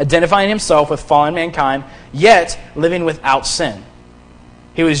 Identifying himself with fallen mankind, yet living without sin.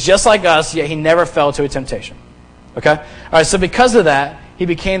 He was just like us, yet he never fell to a temptation. Okay? All right, so because of that, he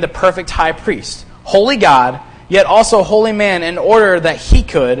became the perfect high priest. Holy God, yet also holy man, in order that he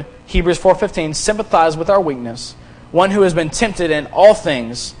could, Hebrews 4:15, sympathize with our weakness, one who has been tempted in all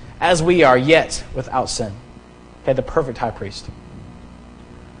things as we are, yet without sin. Okay, the perfect high priest.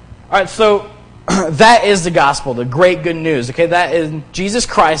 All right, so that is the gospel, the great good news. Okay, that is Jesus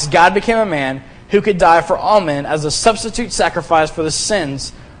Christ, God became a man who could die for all men as a substitute sacrifice for the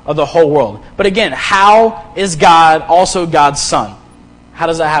sins of the whole world. But again, how is God also God's Son? How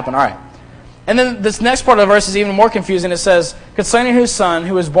does that happen? All right. And then this next part of the verse is even more confusing. It says, concerning whose Son,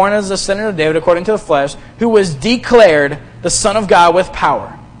 who was born as a descendant of David according to the flesh, who was declared the Son of God with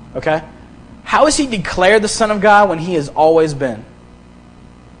power. Okay? How is he declared the Son of God when he has always been?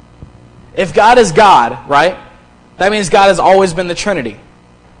 If God is God, right, that means God has always been the Trinity.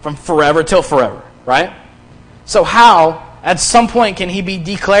 From forever till forever, right? So how, at some point, can he be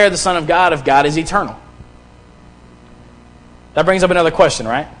declared the Son of God if God is eternal? That brings up another question,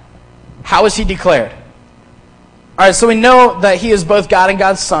 right? How is he declared? All right, so we know that he is both God and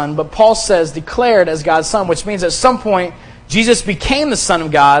God's Son, but Paul says declared as God's Son, which means at some point, Jesus became the Son of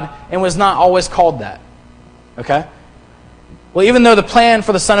God and was not always called that. Okay? Well, even though the plan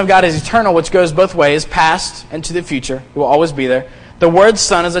for the Son of God is eternal, which goes both ways, past and to the future, he will always be there, the word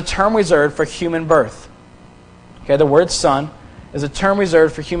son is a term reserved for human birth. Okay, the word son is a term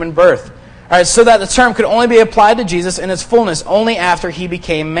reserved for human birth. All right, so that the term could only be applied to Jesus in its fullness only after he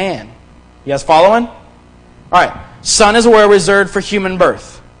became man. You guys following? All right, son is a word reserved for human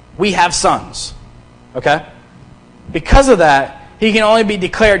birth. We have sons. Okay? Because of that, he can only be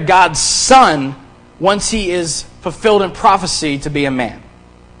declared God's Son once he is fulfilled in prophecy to be a man.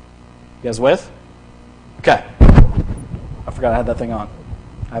 You guys with? Okay. I forgot I had that thing on.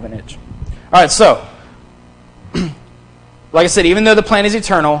 I have an itch. All right, so, like I said, even though the plan is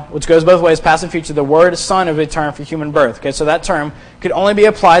eternal, which goes both ways, past and future, the word son is a term for human birth. Okay, so that term could only be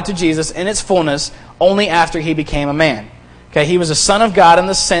applied to Jesus in its fullness only after he became a man. Okay, he was a son of God in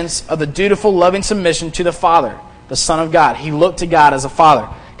the sense of the dutiful, loving submission to the Father, the Son of God. He looked to God as a father.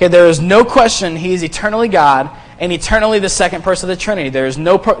 Okay, there is no question he is eternally God and eternally the second person of the Trinity. There is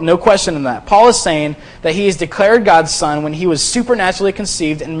no question in that. Paul is saying that he is declared God's Son when he was supernaturally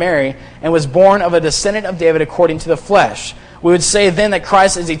conceived in Mary and was born of a descendant of David according to the flesh. We would say then that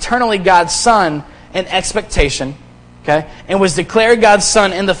Christ is eternally God's Son in expectation, okay, and was declared God's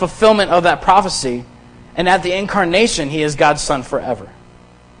Son in the fulfillment of that prophecy. And at the incarnation, he is God's Son forever.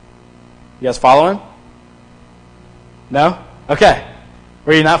 You guys following? No? Okay.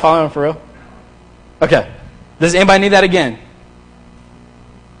 Were you not following for real? Okay. Does anybody need that again?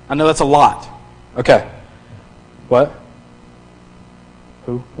 I know that's a lot. Okay. What?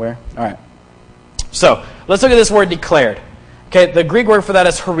 Who? Where? All right. So, let's look at this word declared. Okay, the Greek word for that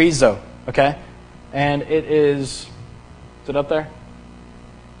is horizo. Okay? And it is it up there?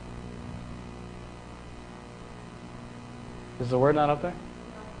 Is the word not up there?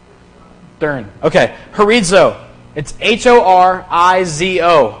 Dern. Okay. Horizo. It's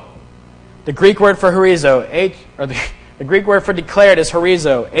H-O-R-I-Z-O. The Greek word for horizo, the Greek word for declared is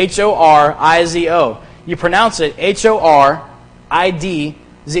horizo, H-O-R-I-Z-O. You pronounce it H-O-R-I-D-Z-O,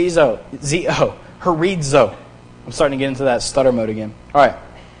 horizo. I'm starting to get into that stutter mode again. All right.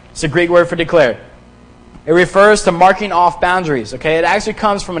 It's a Greek word for declared. It refers to marking off boundaries. Okay, it actually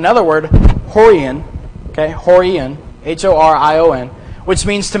comes from another word, horion. Okay, horion, H-O-R-I-O-N, which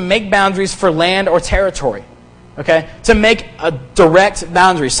means to make boundaries for land or territory. Okay? To make a direct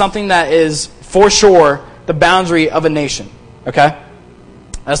boundary, something that is for sure the boundary of a nation. Okay?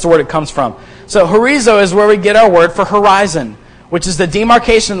 That's the word it comes from. So horizo is where we get our word for horizon, which is the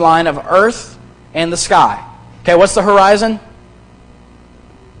demarcation line of earth and the sky. Okay, what's the horizon?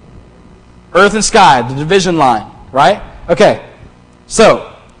 Earth and sky, the division line, right? Okay,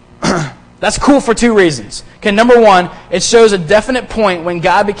 so that's cool for two reasons. Okay, number one, it shows a definite point when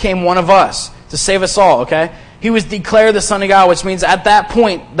God became one of us to save us all, okay? He was declared the Son of God, which means at that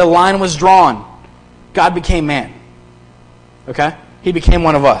point, the line was drawn. God became man. Okay? He became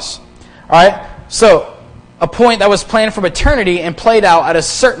one of us. All right? So, a point that was planned from eternity and played out at a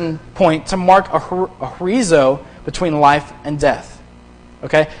certain point to mark a horizo between life and death.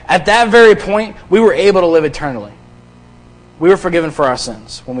 Okay? At that very point, we were able to live eternally. We were forgiven for our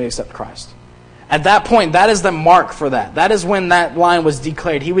sins when we accept Christ. At that point, that is the mark for that. That is when that line was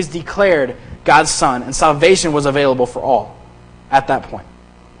declared. He was declared God's Son, and salvation was available for all at that point.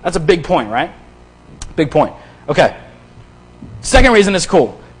 That's a big point, right? Big point. Okay. Second reason it's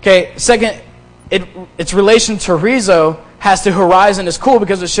cool. Okay, second, its relation to horizo has to horizon is cool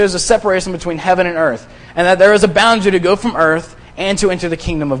because it shows a separation between heaven and earth, and that there is a boundary to go from earth and to enter the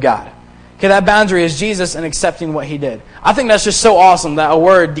kingdom of God. Okay, that boundary is Jesus and accepting what he did. I think that's just so awesome that a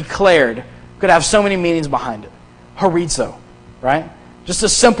word declared could have so many meanings behind it. Horizo, right? Just a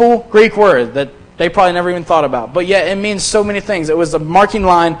simple Greek word that they probably never even thought about, but yet it means so many things. It was a marking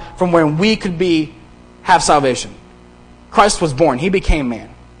line from where we could have salvation. Christ was born. He became man.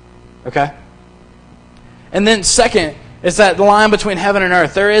 Okay? And then second is that the line between heaven and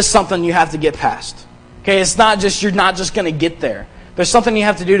earth. There is something you have to get past. Okay? It's not just, you're not just going to get there. There's something you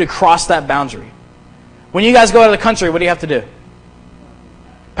have to do to cross that boundary. When you guys go out of the country, what do you have to do?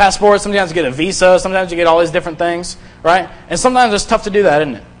 Passport, sometimes you get a visa, sometimes you get all these different things, right? And sometimes it's tough to do that,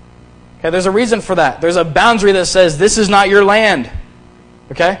 isn't it? Okay, there's a reason for that. There's a boundary that says, this is not your land.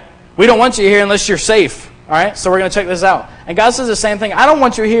 Okay? We don't want you here unless you're safe. All right? So we're going to check this out. And God says the same thing. I don't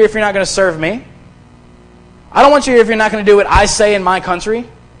want you here if you're not going to serve me. I don't want you here if you're not going to do what I say in my country.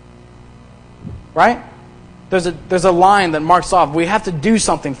 Right? There's a line that marks off. We have to do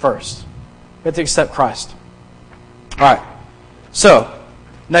something first. We have to accept Christ. All right. So,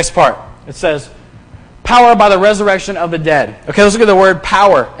 next part. It says, power by the resurrection of the dead. Okay, let's look at the word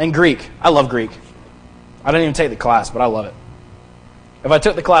power in Greek. I love Greek. I didn't even take the class, but I love it. If I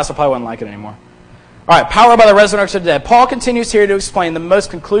took the class, I probably wouldn't like it anymore. All right, power by the resurrection of the dead. Paul continues here to explain the most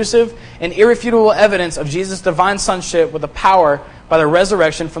conclusive and irrefutable evidence of Jesus' divine sonship with the power by the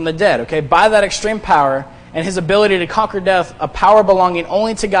resurrection from the dead. Okay, by that extreme power and his ability to conquer death, a power belonging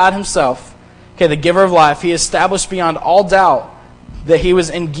only to God himself, okay, the giver of life, he established beyond all doubt that he was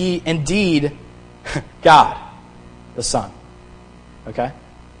indeed God, the Son. Okay?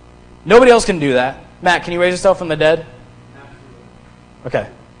 Nobody else can do that. Matt, can you raise yourself from the dead? Okay.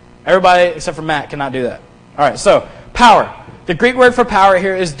 Everybody except for Matt cannot do that. All right, so power. The Greek word for power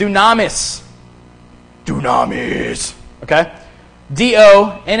here is dunamis. Dunamis. Okay?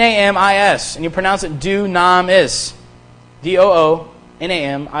 D-O-N-A-M-I-S. And you pronounce it dunamis.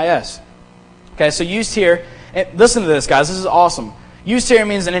 D-O-O-N-A-M-I-S. Okay, so used here, listen to this, guys. This is awesome. Used here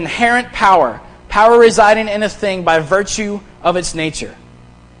means an inherent power. Power residing in a thing by virtue of its nature.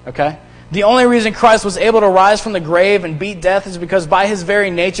 Okay? The only reason Christ was able to rise from the grave and beat death is because by his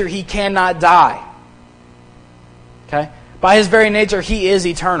very nature he cannot die. Okay? By his very nature he is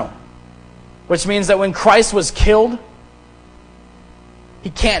eternal. Which means that when Christ was killed, he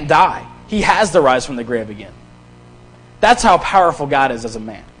can't die. He has to rise from the grave again. That's how powerful God is as a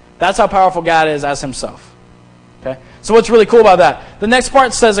man. That's how powerful God is as himself. Okay? So what's really cool about that? The next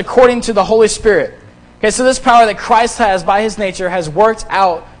part says, according to the Holy Spirit. Okay, so this power that Christ has by his nature has worked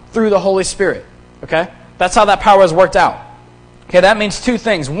out through the Holy Spirit. Okay? That's how that power has worked out. Okay, that means two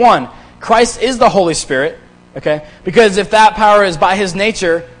things. One, Christ is the Holy Spirit. Okay? Because if that power is by his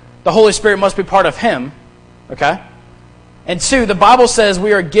nature, the Holy Spirit must be part of him. Okay? And two, the Bible says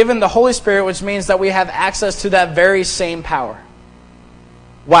we are given the Holy Spirit, which means that we have access to that very same power.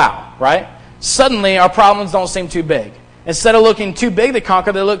 Wow, right? Suddenly, our problems don't seem too big. Instead of looking too big to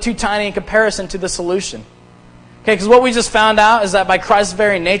conquer, they look too tiny in comparison to the solution. Okay, because what we just found out is that by Christ's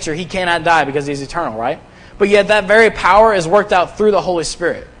very nature, he cannot die because he's eternal, right? But yet that very power is worked out through the Holy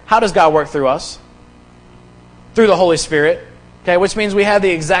Spirit. How does God work through us? Through the Holy Spirit. Okay, which means we have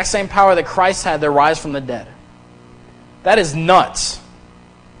the exact same power that Christ had to rise from the dead. That is nuts.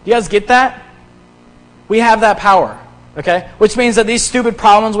 Do you guys get that? We have that power. Okay? Which means that these stupid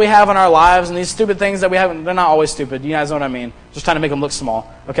problems we have in our lives and these stupid things that we have, they're not always stupid. You guys know what I mean. Just trying to make them look small.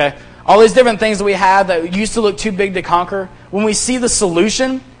 Okay? All these different things that we have that used to look too big to conquer, when we see the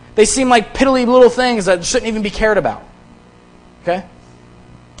solution, they seem like piddly little things that shouldn't even be cared about. Okay?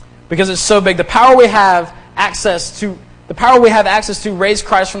 Because it's so big. The power we have access to raise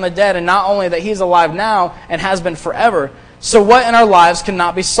Christ from the dead, and not only that he's alive now and has been forever. So what in our lives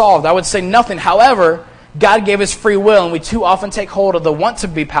cannot be solved? I would say nothing. However, God gave us free will, and we too often take hold of the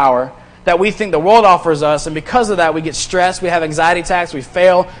want-to-be power that we think the world offers us, and because of that, we get stressed, we have anxiety attacks, we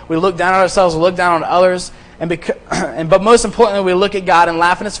fail, we look down on ourselves, we look down on others, But most importantly, we look at God and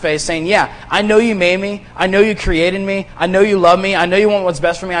laugh in His face, saying, yeah, I know you made me. I know you created me. I know you love me. I know you want what's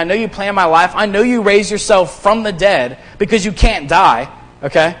best for me. I know you plan my life. I know you raised yourself from the dead because you can't die,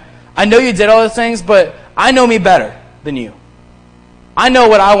 okay? I know you did all the things, but I know me better than you. I know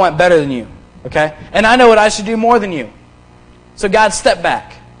what I want better than you, okay? And I know what I should do more than you. So God, step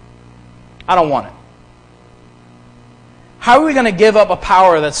back. I don't want it. How are we going to give up a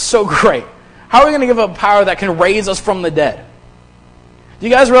power that's so great? How are we going to give up a power that can raise us from the dead? Do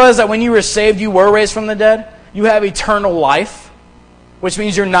you guys realize that when you were saved, you were raised from the dead? You have eternal life, which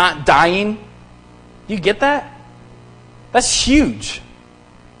means you're not dying. Do you get that? That's huge.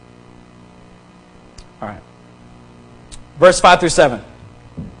 All right. Verse 5 through 7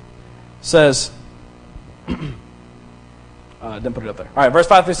 says, didn't put it up there. All right, verse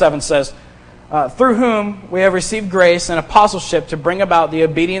 5 through 7 says, through whom we have received grace and apostleship to bring about the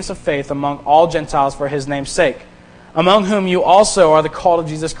obedience of faith among all Gentiles for His name's sake, among whom you also are the called of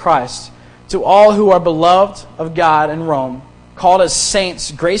Jesus Christ. To all who are beloved of God in Rome, called as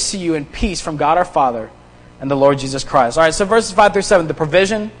saints, grace to you and peace from God our Father and the Lord Jesus Christ. All right, so verses 5 through 7, the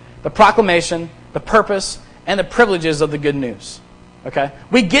provision, the proclamation, the purpose, and the privileges of the good news. Okay?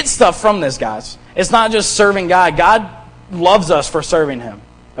 We get stuff from this, guys. It's not just serving God. God loves us for serving Him.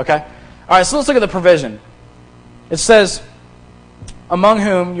 Okay? All right, so let's look at the provision. It says, among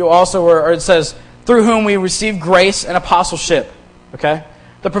whom you also were, or it says, through whom we received grace and apostleship. Okay?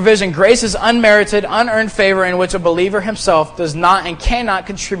 The provision, grace is unmerited, unearned favor in which a believer himself does not and cannot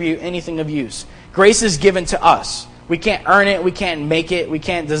contribute anything of use. Grace is given to us. We can't earn it, we can't make it, we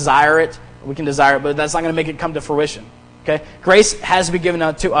can't desire it. We can desire it, but that's not going to make it come to fruition. Okay? Grace has to be given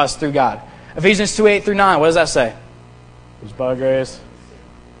to us through God. Ephesians 2:8 through 9, what does that say? It was by grace.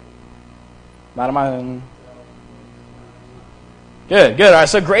 Not of my own. Good. All right,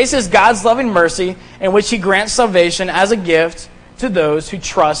 so grace is God's loving mercy in which He grants salvation as a gift to those who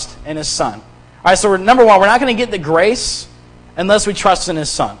trust in His Son. All right, so number one, we're not going to get the grace unless we trust in His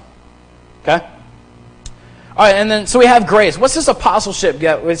Son. Okay? All right, and then, so we have grace. What's this apostleship?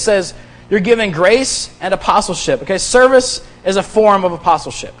 It says you're given grace and apostleship. Okay, service is a form of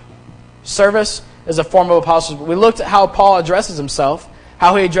apostleship. Service is a form of apostleship. We looked at how Paul addresses himself,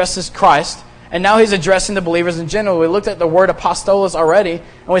 how he addresses Christ, and now he's addressing the believers in general. We looked at the word apostolos already,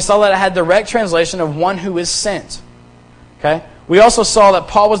 and we saw that it had direct translation of one who is sent. Okay? We also saw that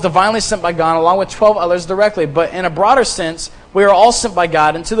Paul was divinely sent by God along with 12 others directly, but in a broader sense, we are all sent by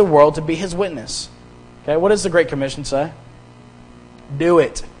God into the world to be His witness. Okay? What does the Great Commission say? Do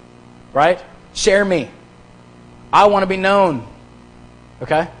it. Right? Share me. I want to be known.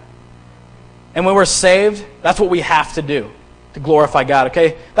 Okay? And when we're saved, that's what we have to do to glorify God,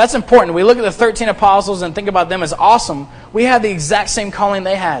 okay? That's important. We look at the 13 apostles and think about them as awesome. We have the exact same calling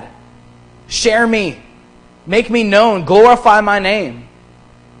they had. Share me. Make me known. Glorify my name.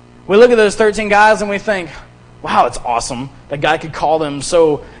 We look at those 13 guys and we think, wow, it's awesome that God could call them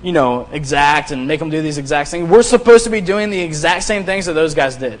so, exact and make them do these exact things. We're supposed to be doing the exact same things that those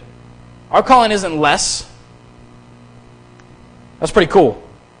guys did. Our calling isn't less. That's pretty cool.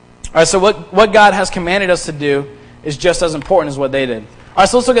 All right, so what God has commanded us to do is just as important as what they did. All right,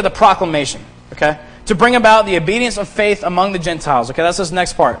 so let's look at the proclamation, okay? To bring about the obedience of faith among the Gentiles. Okay, that's this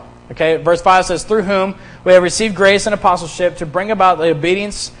next part. Okay, verse 5 says, through whom we have received grace and apostleship to bring about the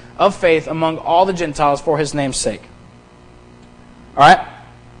obedience of faith among all the Gentiles for His name's sake. All right?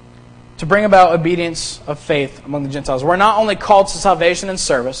 To bring about obedience of faith among the Gentiles. We're not only called to salvation and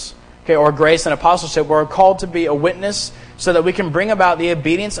service, okay, or grace and apostleship, we're called to be a witness so that we can bring about the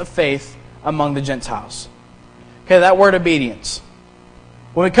obedience of faith among the Gentiles. Okay, that word obedience.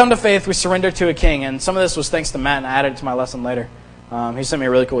 When we come to faith, we surrender to a king. And some of this was thanks to Matt, and I added it to my lesson later. He sent me a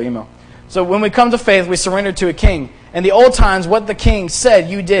really cool email. So when we come to faith, we surrender to a king. In the old times, what the king said,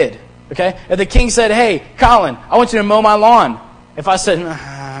 you did. Okay? If the king said, hey, Colin, I want you to mow my lawn. If I said,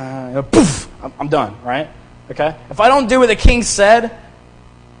 poof, I'm done, right? Okay? If I don't do what the king said,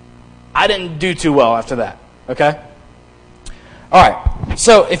 I didn't do too well after that. Okay? All right.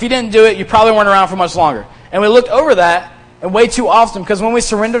 So if you didn't do it, you probably weren't around for much longer. And we looked over that, and way too often, because when we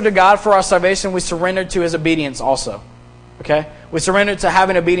surrender to God for our salvation, we surrender to His obedience also. Okay? We surrender to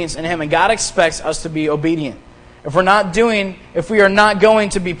having obedience in Him, and God expects us to be obedient. If we are not going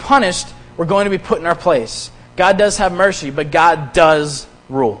to be punished, we're going to be put in our place. God does have mercy, but God does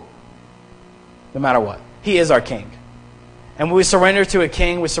rule. No matter what. He is our king. And when we surrender to a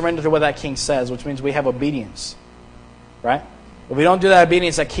king, we surrender to what that king says, which means we have obedience. Right? If we don't do that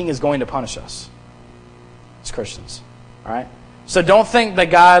obedience, that king is going to punish us. As Christians. All right? So don't think that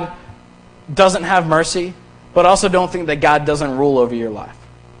God doesn't have mercy, but also don't think that God doesn't rule over your life.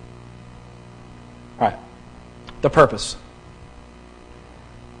 All right. the purpose.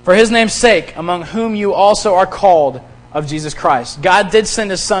 For his name's sake, among whom you also are called, of Jesus Christ. God did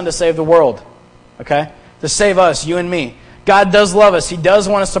send his Son to save the world. Okay? To save us, you and me. God does love us. He does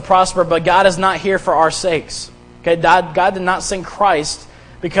want us to prosper, but God is not here for our sakes. Okay? God did not send Christ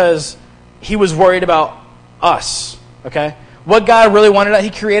because he was worried about us. Okay? What God really wanted, he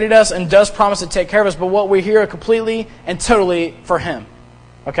created us and does promise to take care of us, but what we're here completely and totally for him.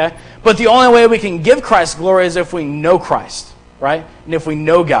 Okay? But the only way we can give Christ glory is if we know Christ. Right? And if we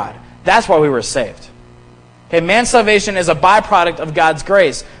know God. That's why we were saved. Okay, man's salvation is a byproduct of God's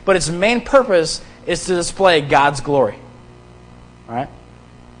grace, but its main purpose is to display God's glory. All right?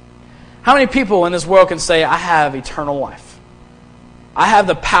 How many people in this world can say, I have eternal life? I have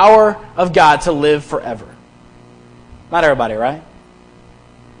the power of God to live forever. Not everybody, right?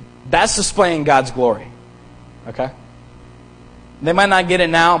 That's displaying God's glory. Okay? They might not get it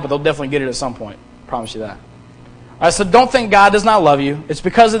now, but they'll definitely get it at some point. I promise you that. All right, so don't think God does not love you. It's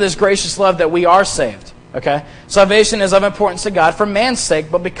because of this gracious love that we are saved. Okay? Salvation is of importance to God for man's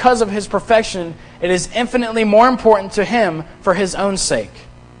sake, but because of his perfection, it is infinitely more important to him for his own sake.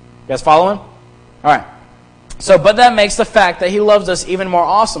 You guys following? All right. So, but that makes the fact that he loves us even more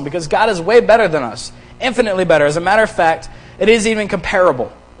awesome, because God is way better than us. Infinitely better. As a matter of fact, it is even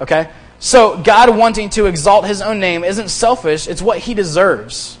comparable. Okay? So, God wanting to exalt his own name isn't selfish. It's what he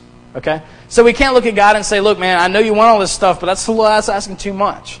deserves. Okay? So we can't look at God and say, look, man, I know you want all this stuff, but that's asking too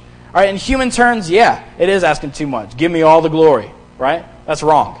much. All right, in human terms, yeah, it is asking too much. Give me all the glory, right? That's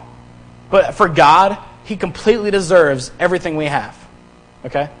wrong. But for God, he completely deserves everything we have.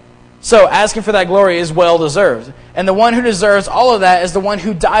 Okay? So asking for that glory is well deserved. And the one who deserves all of that is the one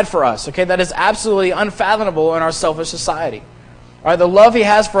who died for us. Okay? That is absolutely unfathomable in our selfish society. All right, the love he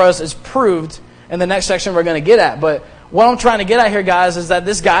has for us is proved in the next section we're going to get at. But what I'm trying to get at here, guys, is that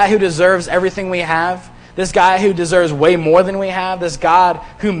this guy who deserves everything we have, this guy who deserves way more than we have, this God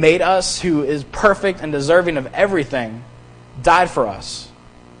who made us, who is perfect and deserving of everything, died for us.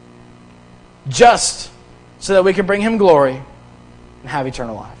 Just so that we can bring him glory and have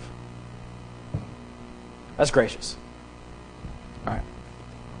eternal life. That's gracious. All right.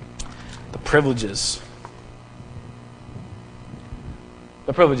 The privileges.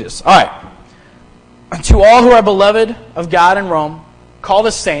 The privileges. All right. To all who are beloved of God in Rome, call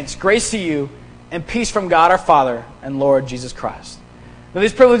the saints, grace to you, and peace from God our Father and Lord Jesus Christ. Now,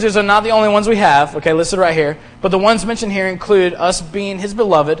 these privileges are not the only ones we have, okay, listed right here, but the ones mentioned here include us being his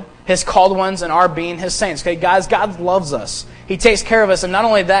beloved, his called ones, and our being his saints. Okay, guys, God loves us. He takes care of us, and not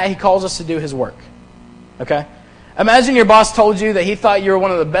only that, he calls us to do his work. Okay? Imagine your boss told you that he thought you were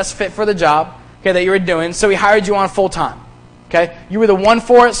one of the best fit for the job, okay, that you were doing, so he hired you on full-time. Okay? You were the one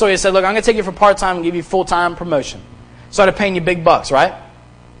for it, so he said, look, I'm going to take you from part-time and give you full-time promotion. Started paying you big bucks, right?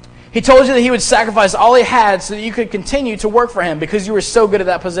 He told you that he would sacrifice all he had so that you could continue to work for him because you were so good at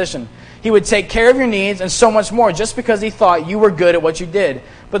that position. He would take care of your needs and so much more just because he thought you were good at what you did.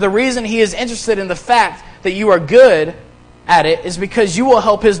 But the reason he is interested in the fact that you are good at it is because you will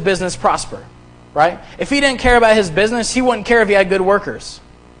help his business prosper, right? If he didn't care about his business, he wouldn't care if he had good workers,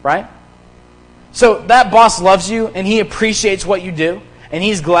 right? So that boss loves you and he appreciates what you do and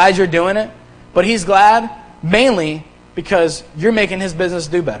he's glad you're doing it, but he's glad mainly because you're making his business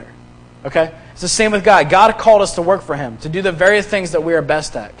do better. Okay? It's the same with God. God called us to work for him, to do the very things that we are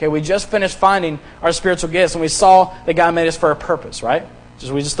best at. Okay? We just finished finding our spiritual gifts, and we saw that God made us for a purpose, right?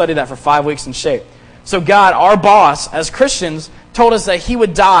 We just studied that for 5 weeks in Shape. So God, our boss, as Christians, told us that he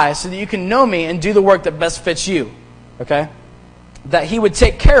would die so that you can know me and do the work that best fits you. Okay? That he would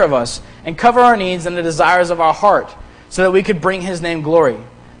take care of us and cover our needs and the desires of our heart so that we could bring his name glory.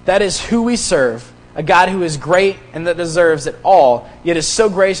 That is who we serve. A God who is great and that deserves it all, yet is so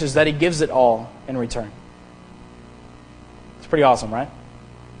gracious that he gives it all in return. It's pretty awesome, right?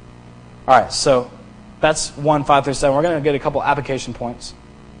 All right, so that's 1, 5 through 7. We're going to get a couple application points,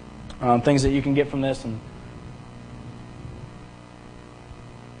 things that you can get from this. And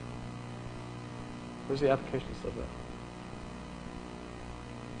where's the application stuff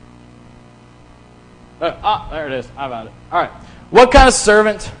at? There it is. I found it. All right. What kind of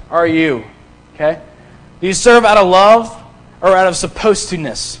servant are you? Okay? Do you serve out of love or out of supposed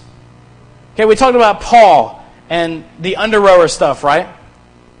to-ness? Okay, we talked about Paul and the under-rower stuff, right?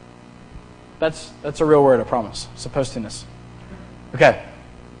 That's a real word, I promise. Supposed to-ness. Okay.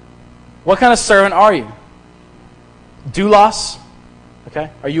 What kind of servant are you? Doulos? Okay.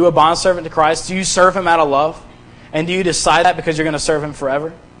 Are you a bondservant to Christ? Do you serve him out of love? And do you decide that because you're going to serve him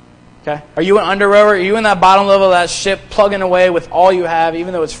forever? Okay. Are you an under-rower? Are you in that bottom level of that ship plugging away with all you have,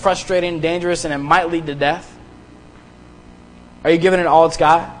 even though it's frustrating, dangerous, and it might lead to death? Are you giving it all it's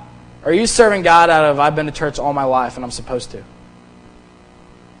got? Or are you serving God out of, I've been to church all my life and I'm supposed to?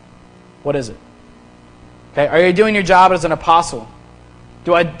 What is it? Okay, are you doing your job as an apostle?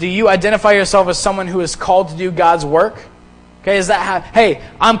 Do you identify yourself as someone who is called to do God's work? Okay, is that hey,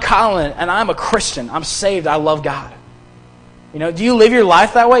 I'm Colin and I'm a Christian. I'm saved. I love God. Do you live your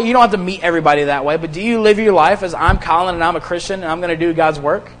life that way? You don't have to meet everybody that way, but do you live your life as I'm Colin and I'm a Christian and I'm going to do God's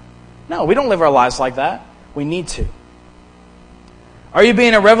work? No, we don't live our lives like that. We need to. Are you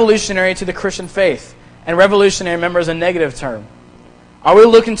being a revolutionary to the Christian faith? And revolutionary, remember, is a negative term. Are we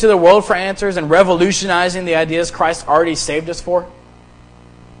looking to the world for answers and revolutionizing the ideas Christ already saved us for?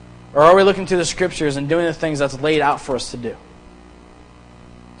 Or are we looking to the Scriptures and doing the things that's laid out for us to do?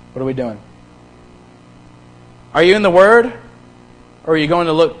 What are we doing? Are you in the Word? Or are you going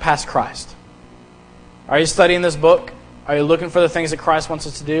to look past Christ? Are you studying this book? Are you looking for the things that Christ wants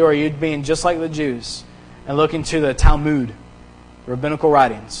us to do? Or are you being just like the Jews and looking to the Talmud, the rabbinical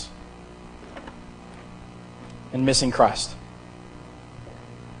writings, and missing Christ?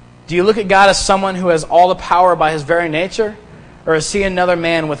 Do you look at God as someone who has all the power by His very nature? Or is He another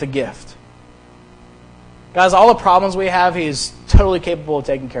man with a gift? Guys, all the problems we have, He is totally capable of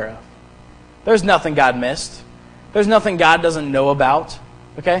taking care of. There's nothing God missed. There's nothing God doesn't know about.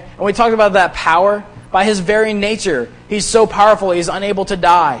 Okay? And we talked about that power. By His very nature, He's so powerful, He's unable to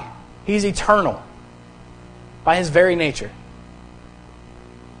die. He's eternal. By His very nature.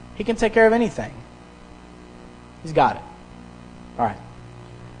 He can take care of anything. He's got it. All right.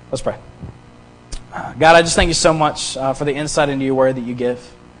 Let's pray. God, I just thank You so much for the insight into Your Word that You give.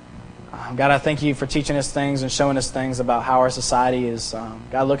 God, I thank You for teaching us things and showing us things about how our society is,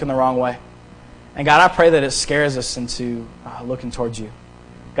 God, looking the wrong way. And God, I pray that it scares us into looking towards You.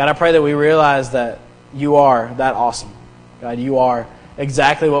 God, I pray that we realize that You are that awesome. God, You are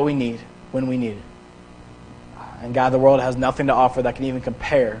exactly what we need when we need it. And God, the world has nothing to offer that can even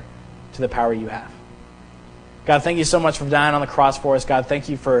compare to the power You have. God, thank You so much for dying on the cross for us. God, thank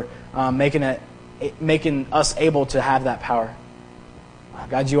You for making us able to have that power.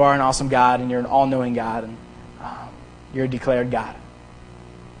 God, You are an awesome God, and You're an all-knowing God, and You're a declared God.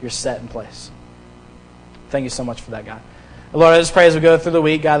 You're set in place. Thank You so much for that, God. Lord, I just pray as we go through the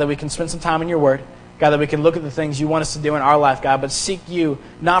week, God, that we can spend some time in Your Word. God, that we can look at the things You want us to do in our life, God, but seek You,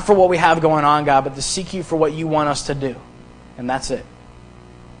 not for what we have going on, God, but to seek You for what You want us to do. And that's it.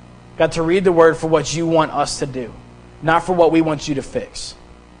 God, to read the Word for what You want us to do, not for what we want You to fix.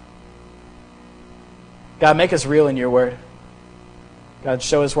 God, make us real in Your Word. God,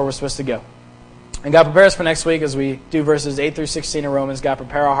 show us where we're supposed to go. And God, prepare us for next week as we do verses 8 through 16 in Romans. God,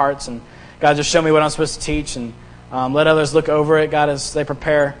 prepare our hearts. And God, just show me what I'm supposed to teach. And let others look over it, God, as they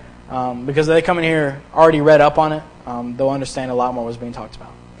prepare. Because they come in here already read up on it, they'll understand a lot more what's being talked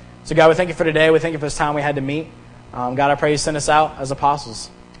about. So God, we thank You for today. We thank You for this time we had to meet. God, I pray You send us out as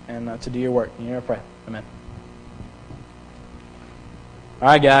apostles and to do Your work. In Your name I pray. Amen. All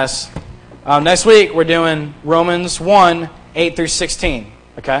right, guys. Next week, we're doing Romans 1, 8 through 16.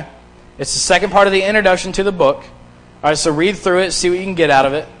 Okay? It's the second part of the introduction to the book. All right, so read through it, see what you can get out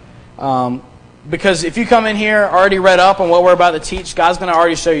of it. Because if you come in here already read up on what we're about to teach, God's going to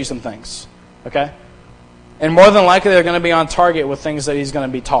already show you some things. Okay? And more than likely, they're going to be on target with things that He's going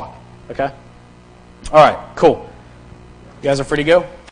to be taught. Okay? All right, cool. You guys are free to go?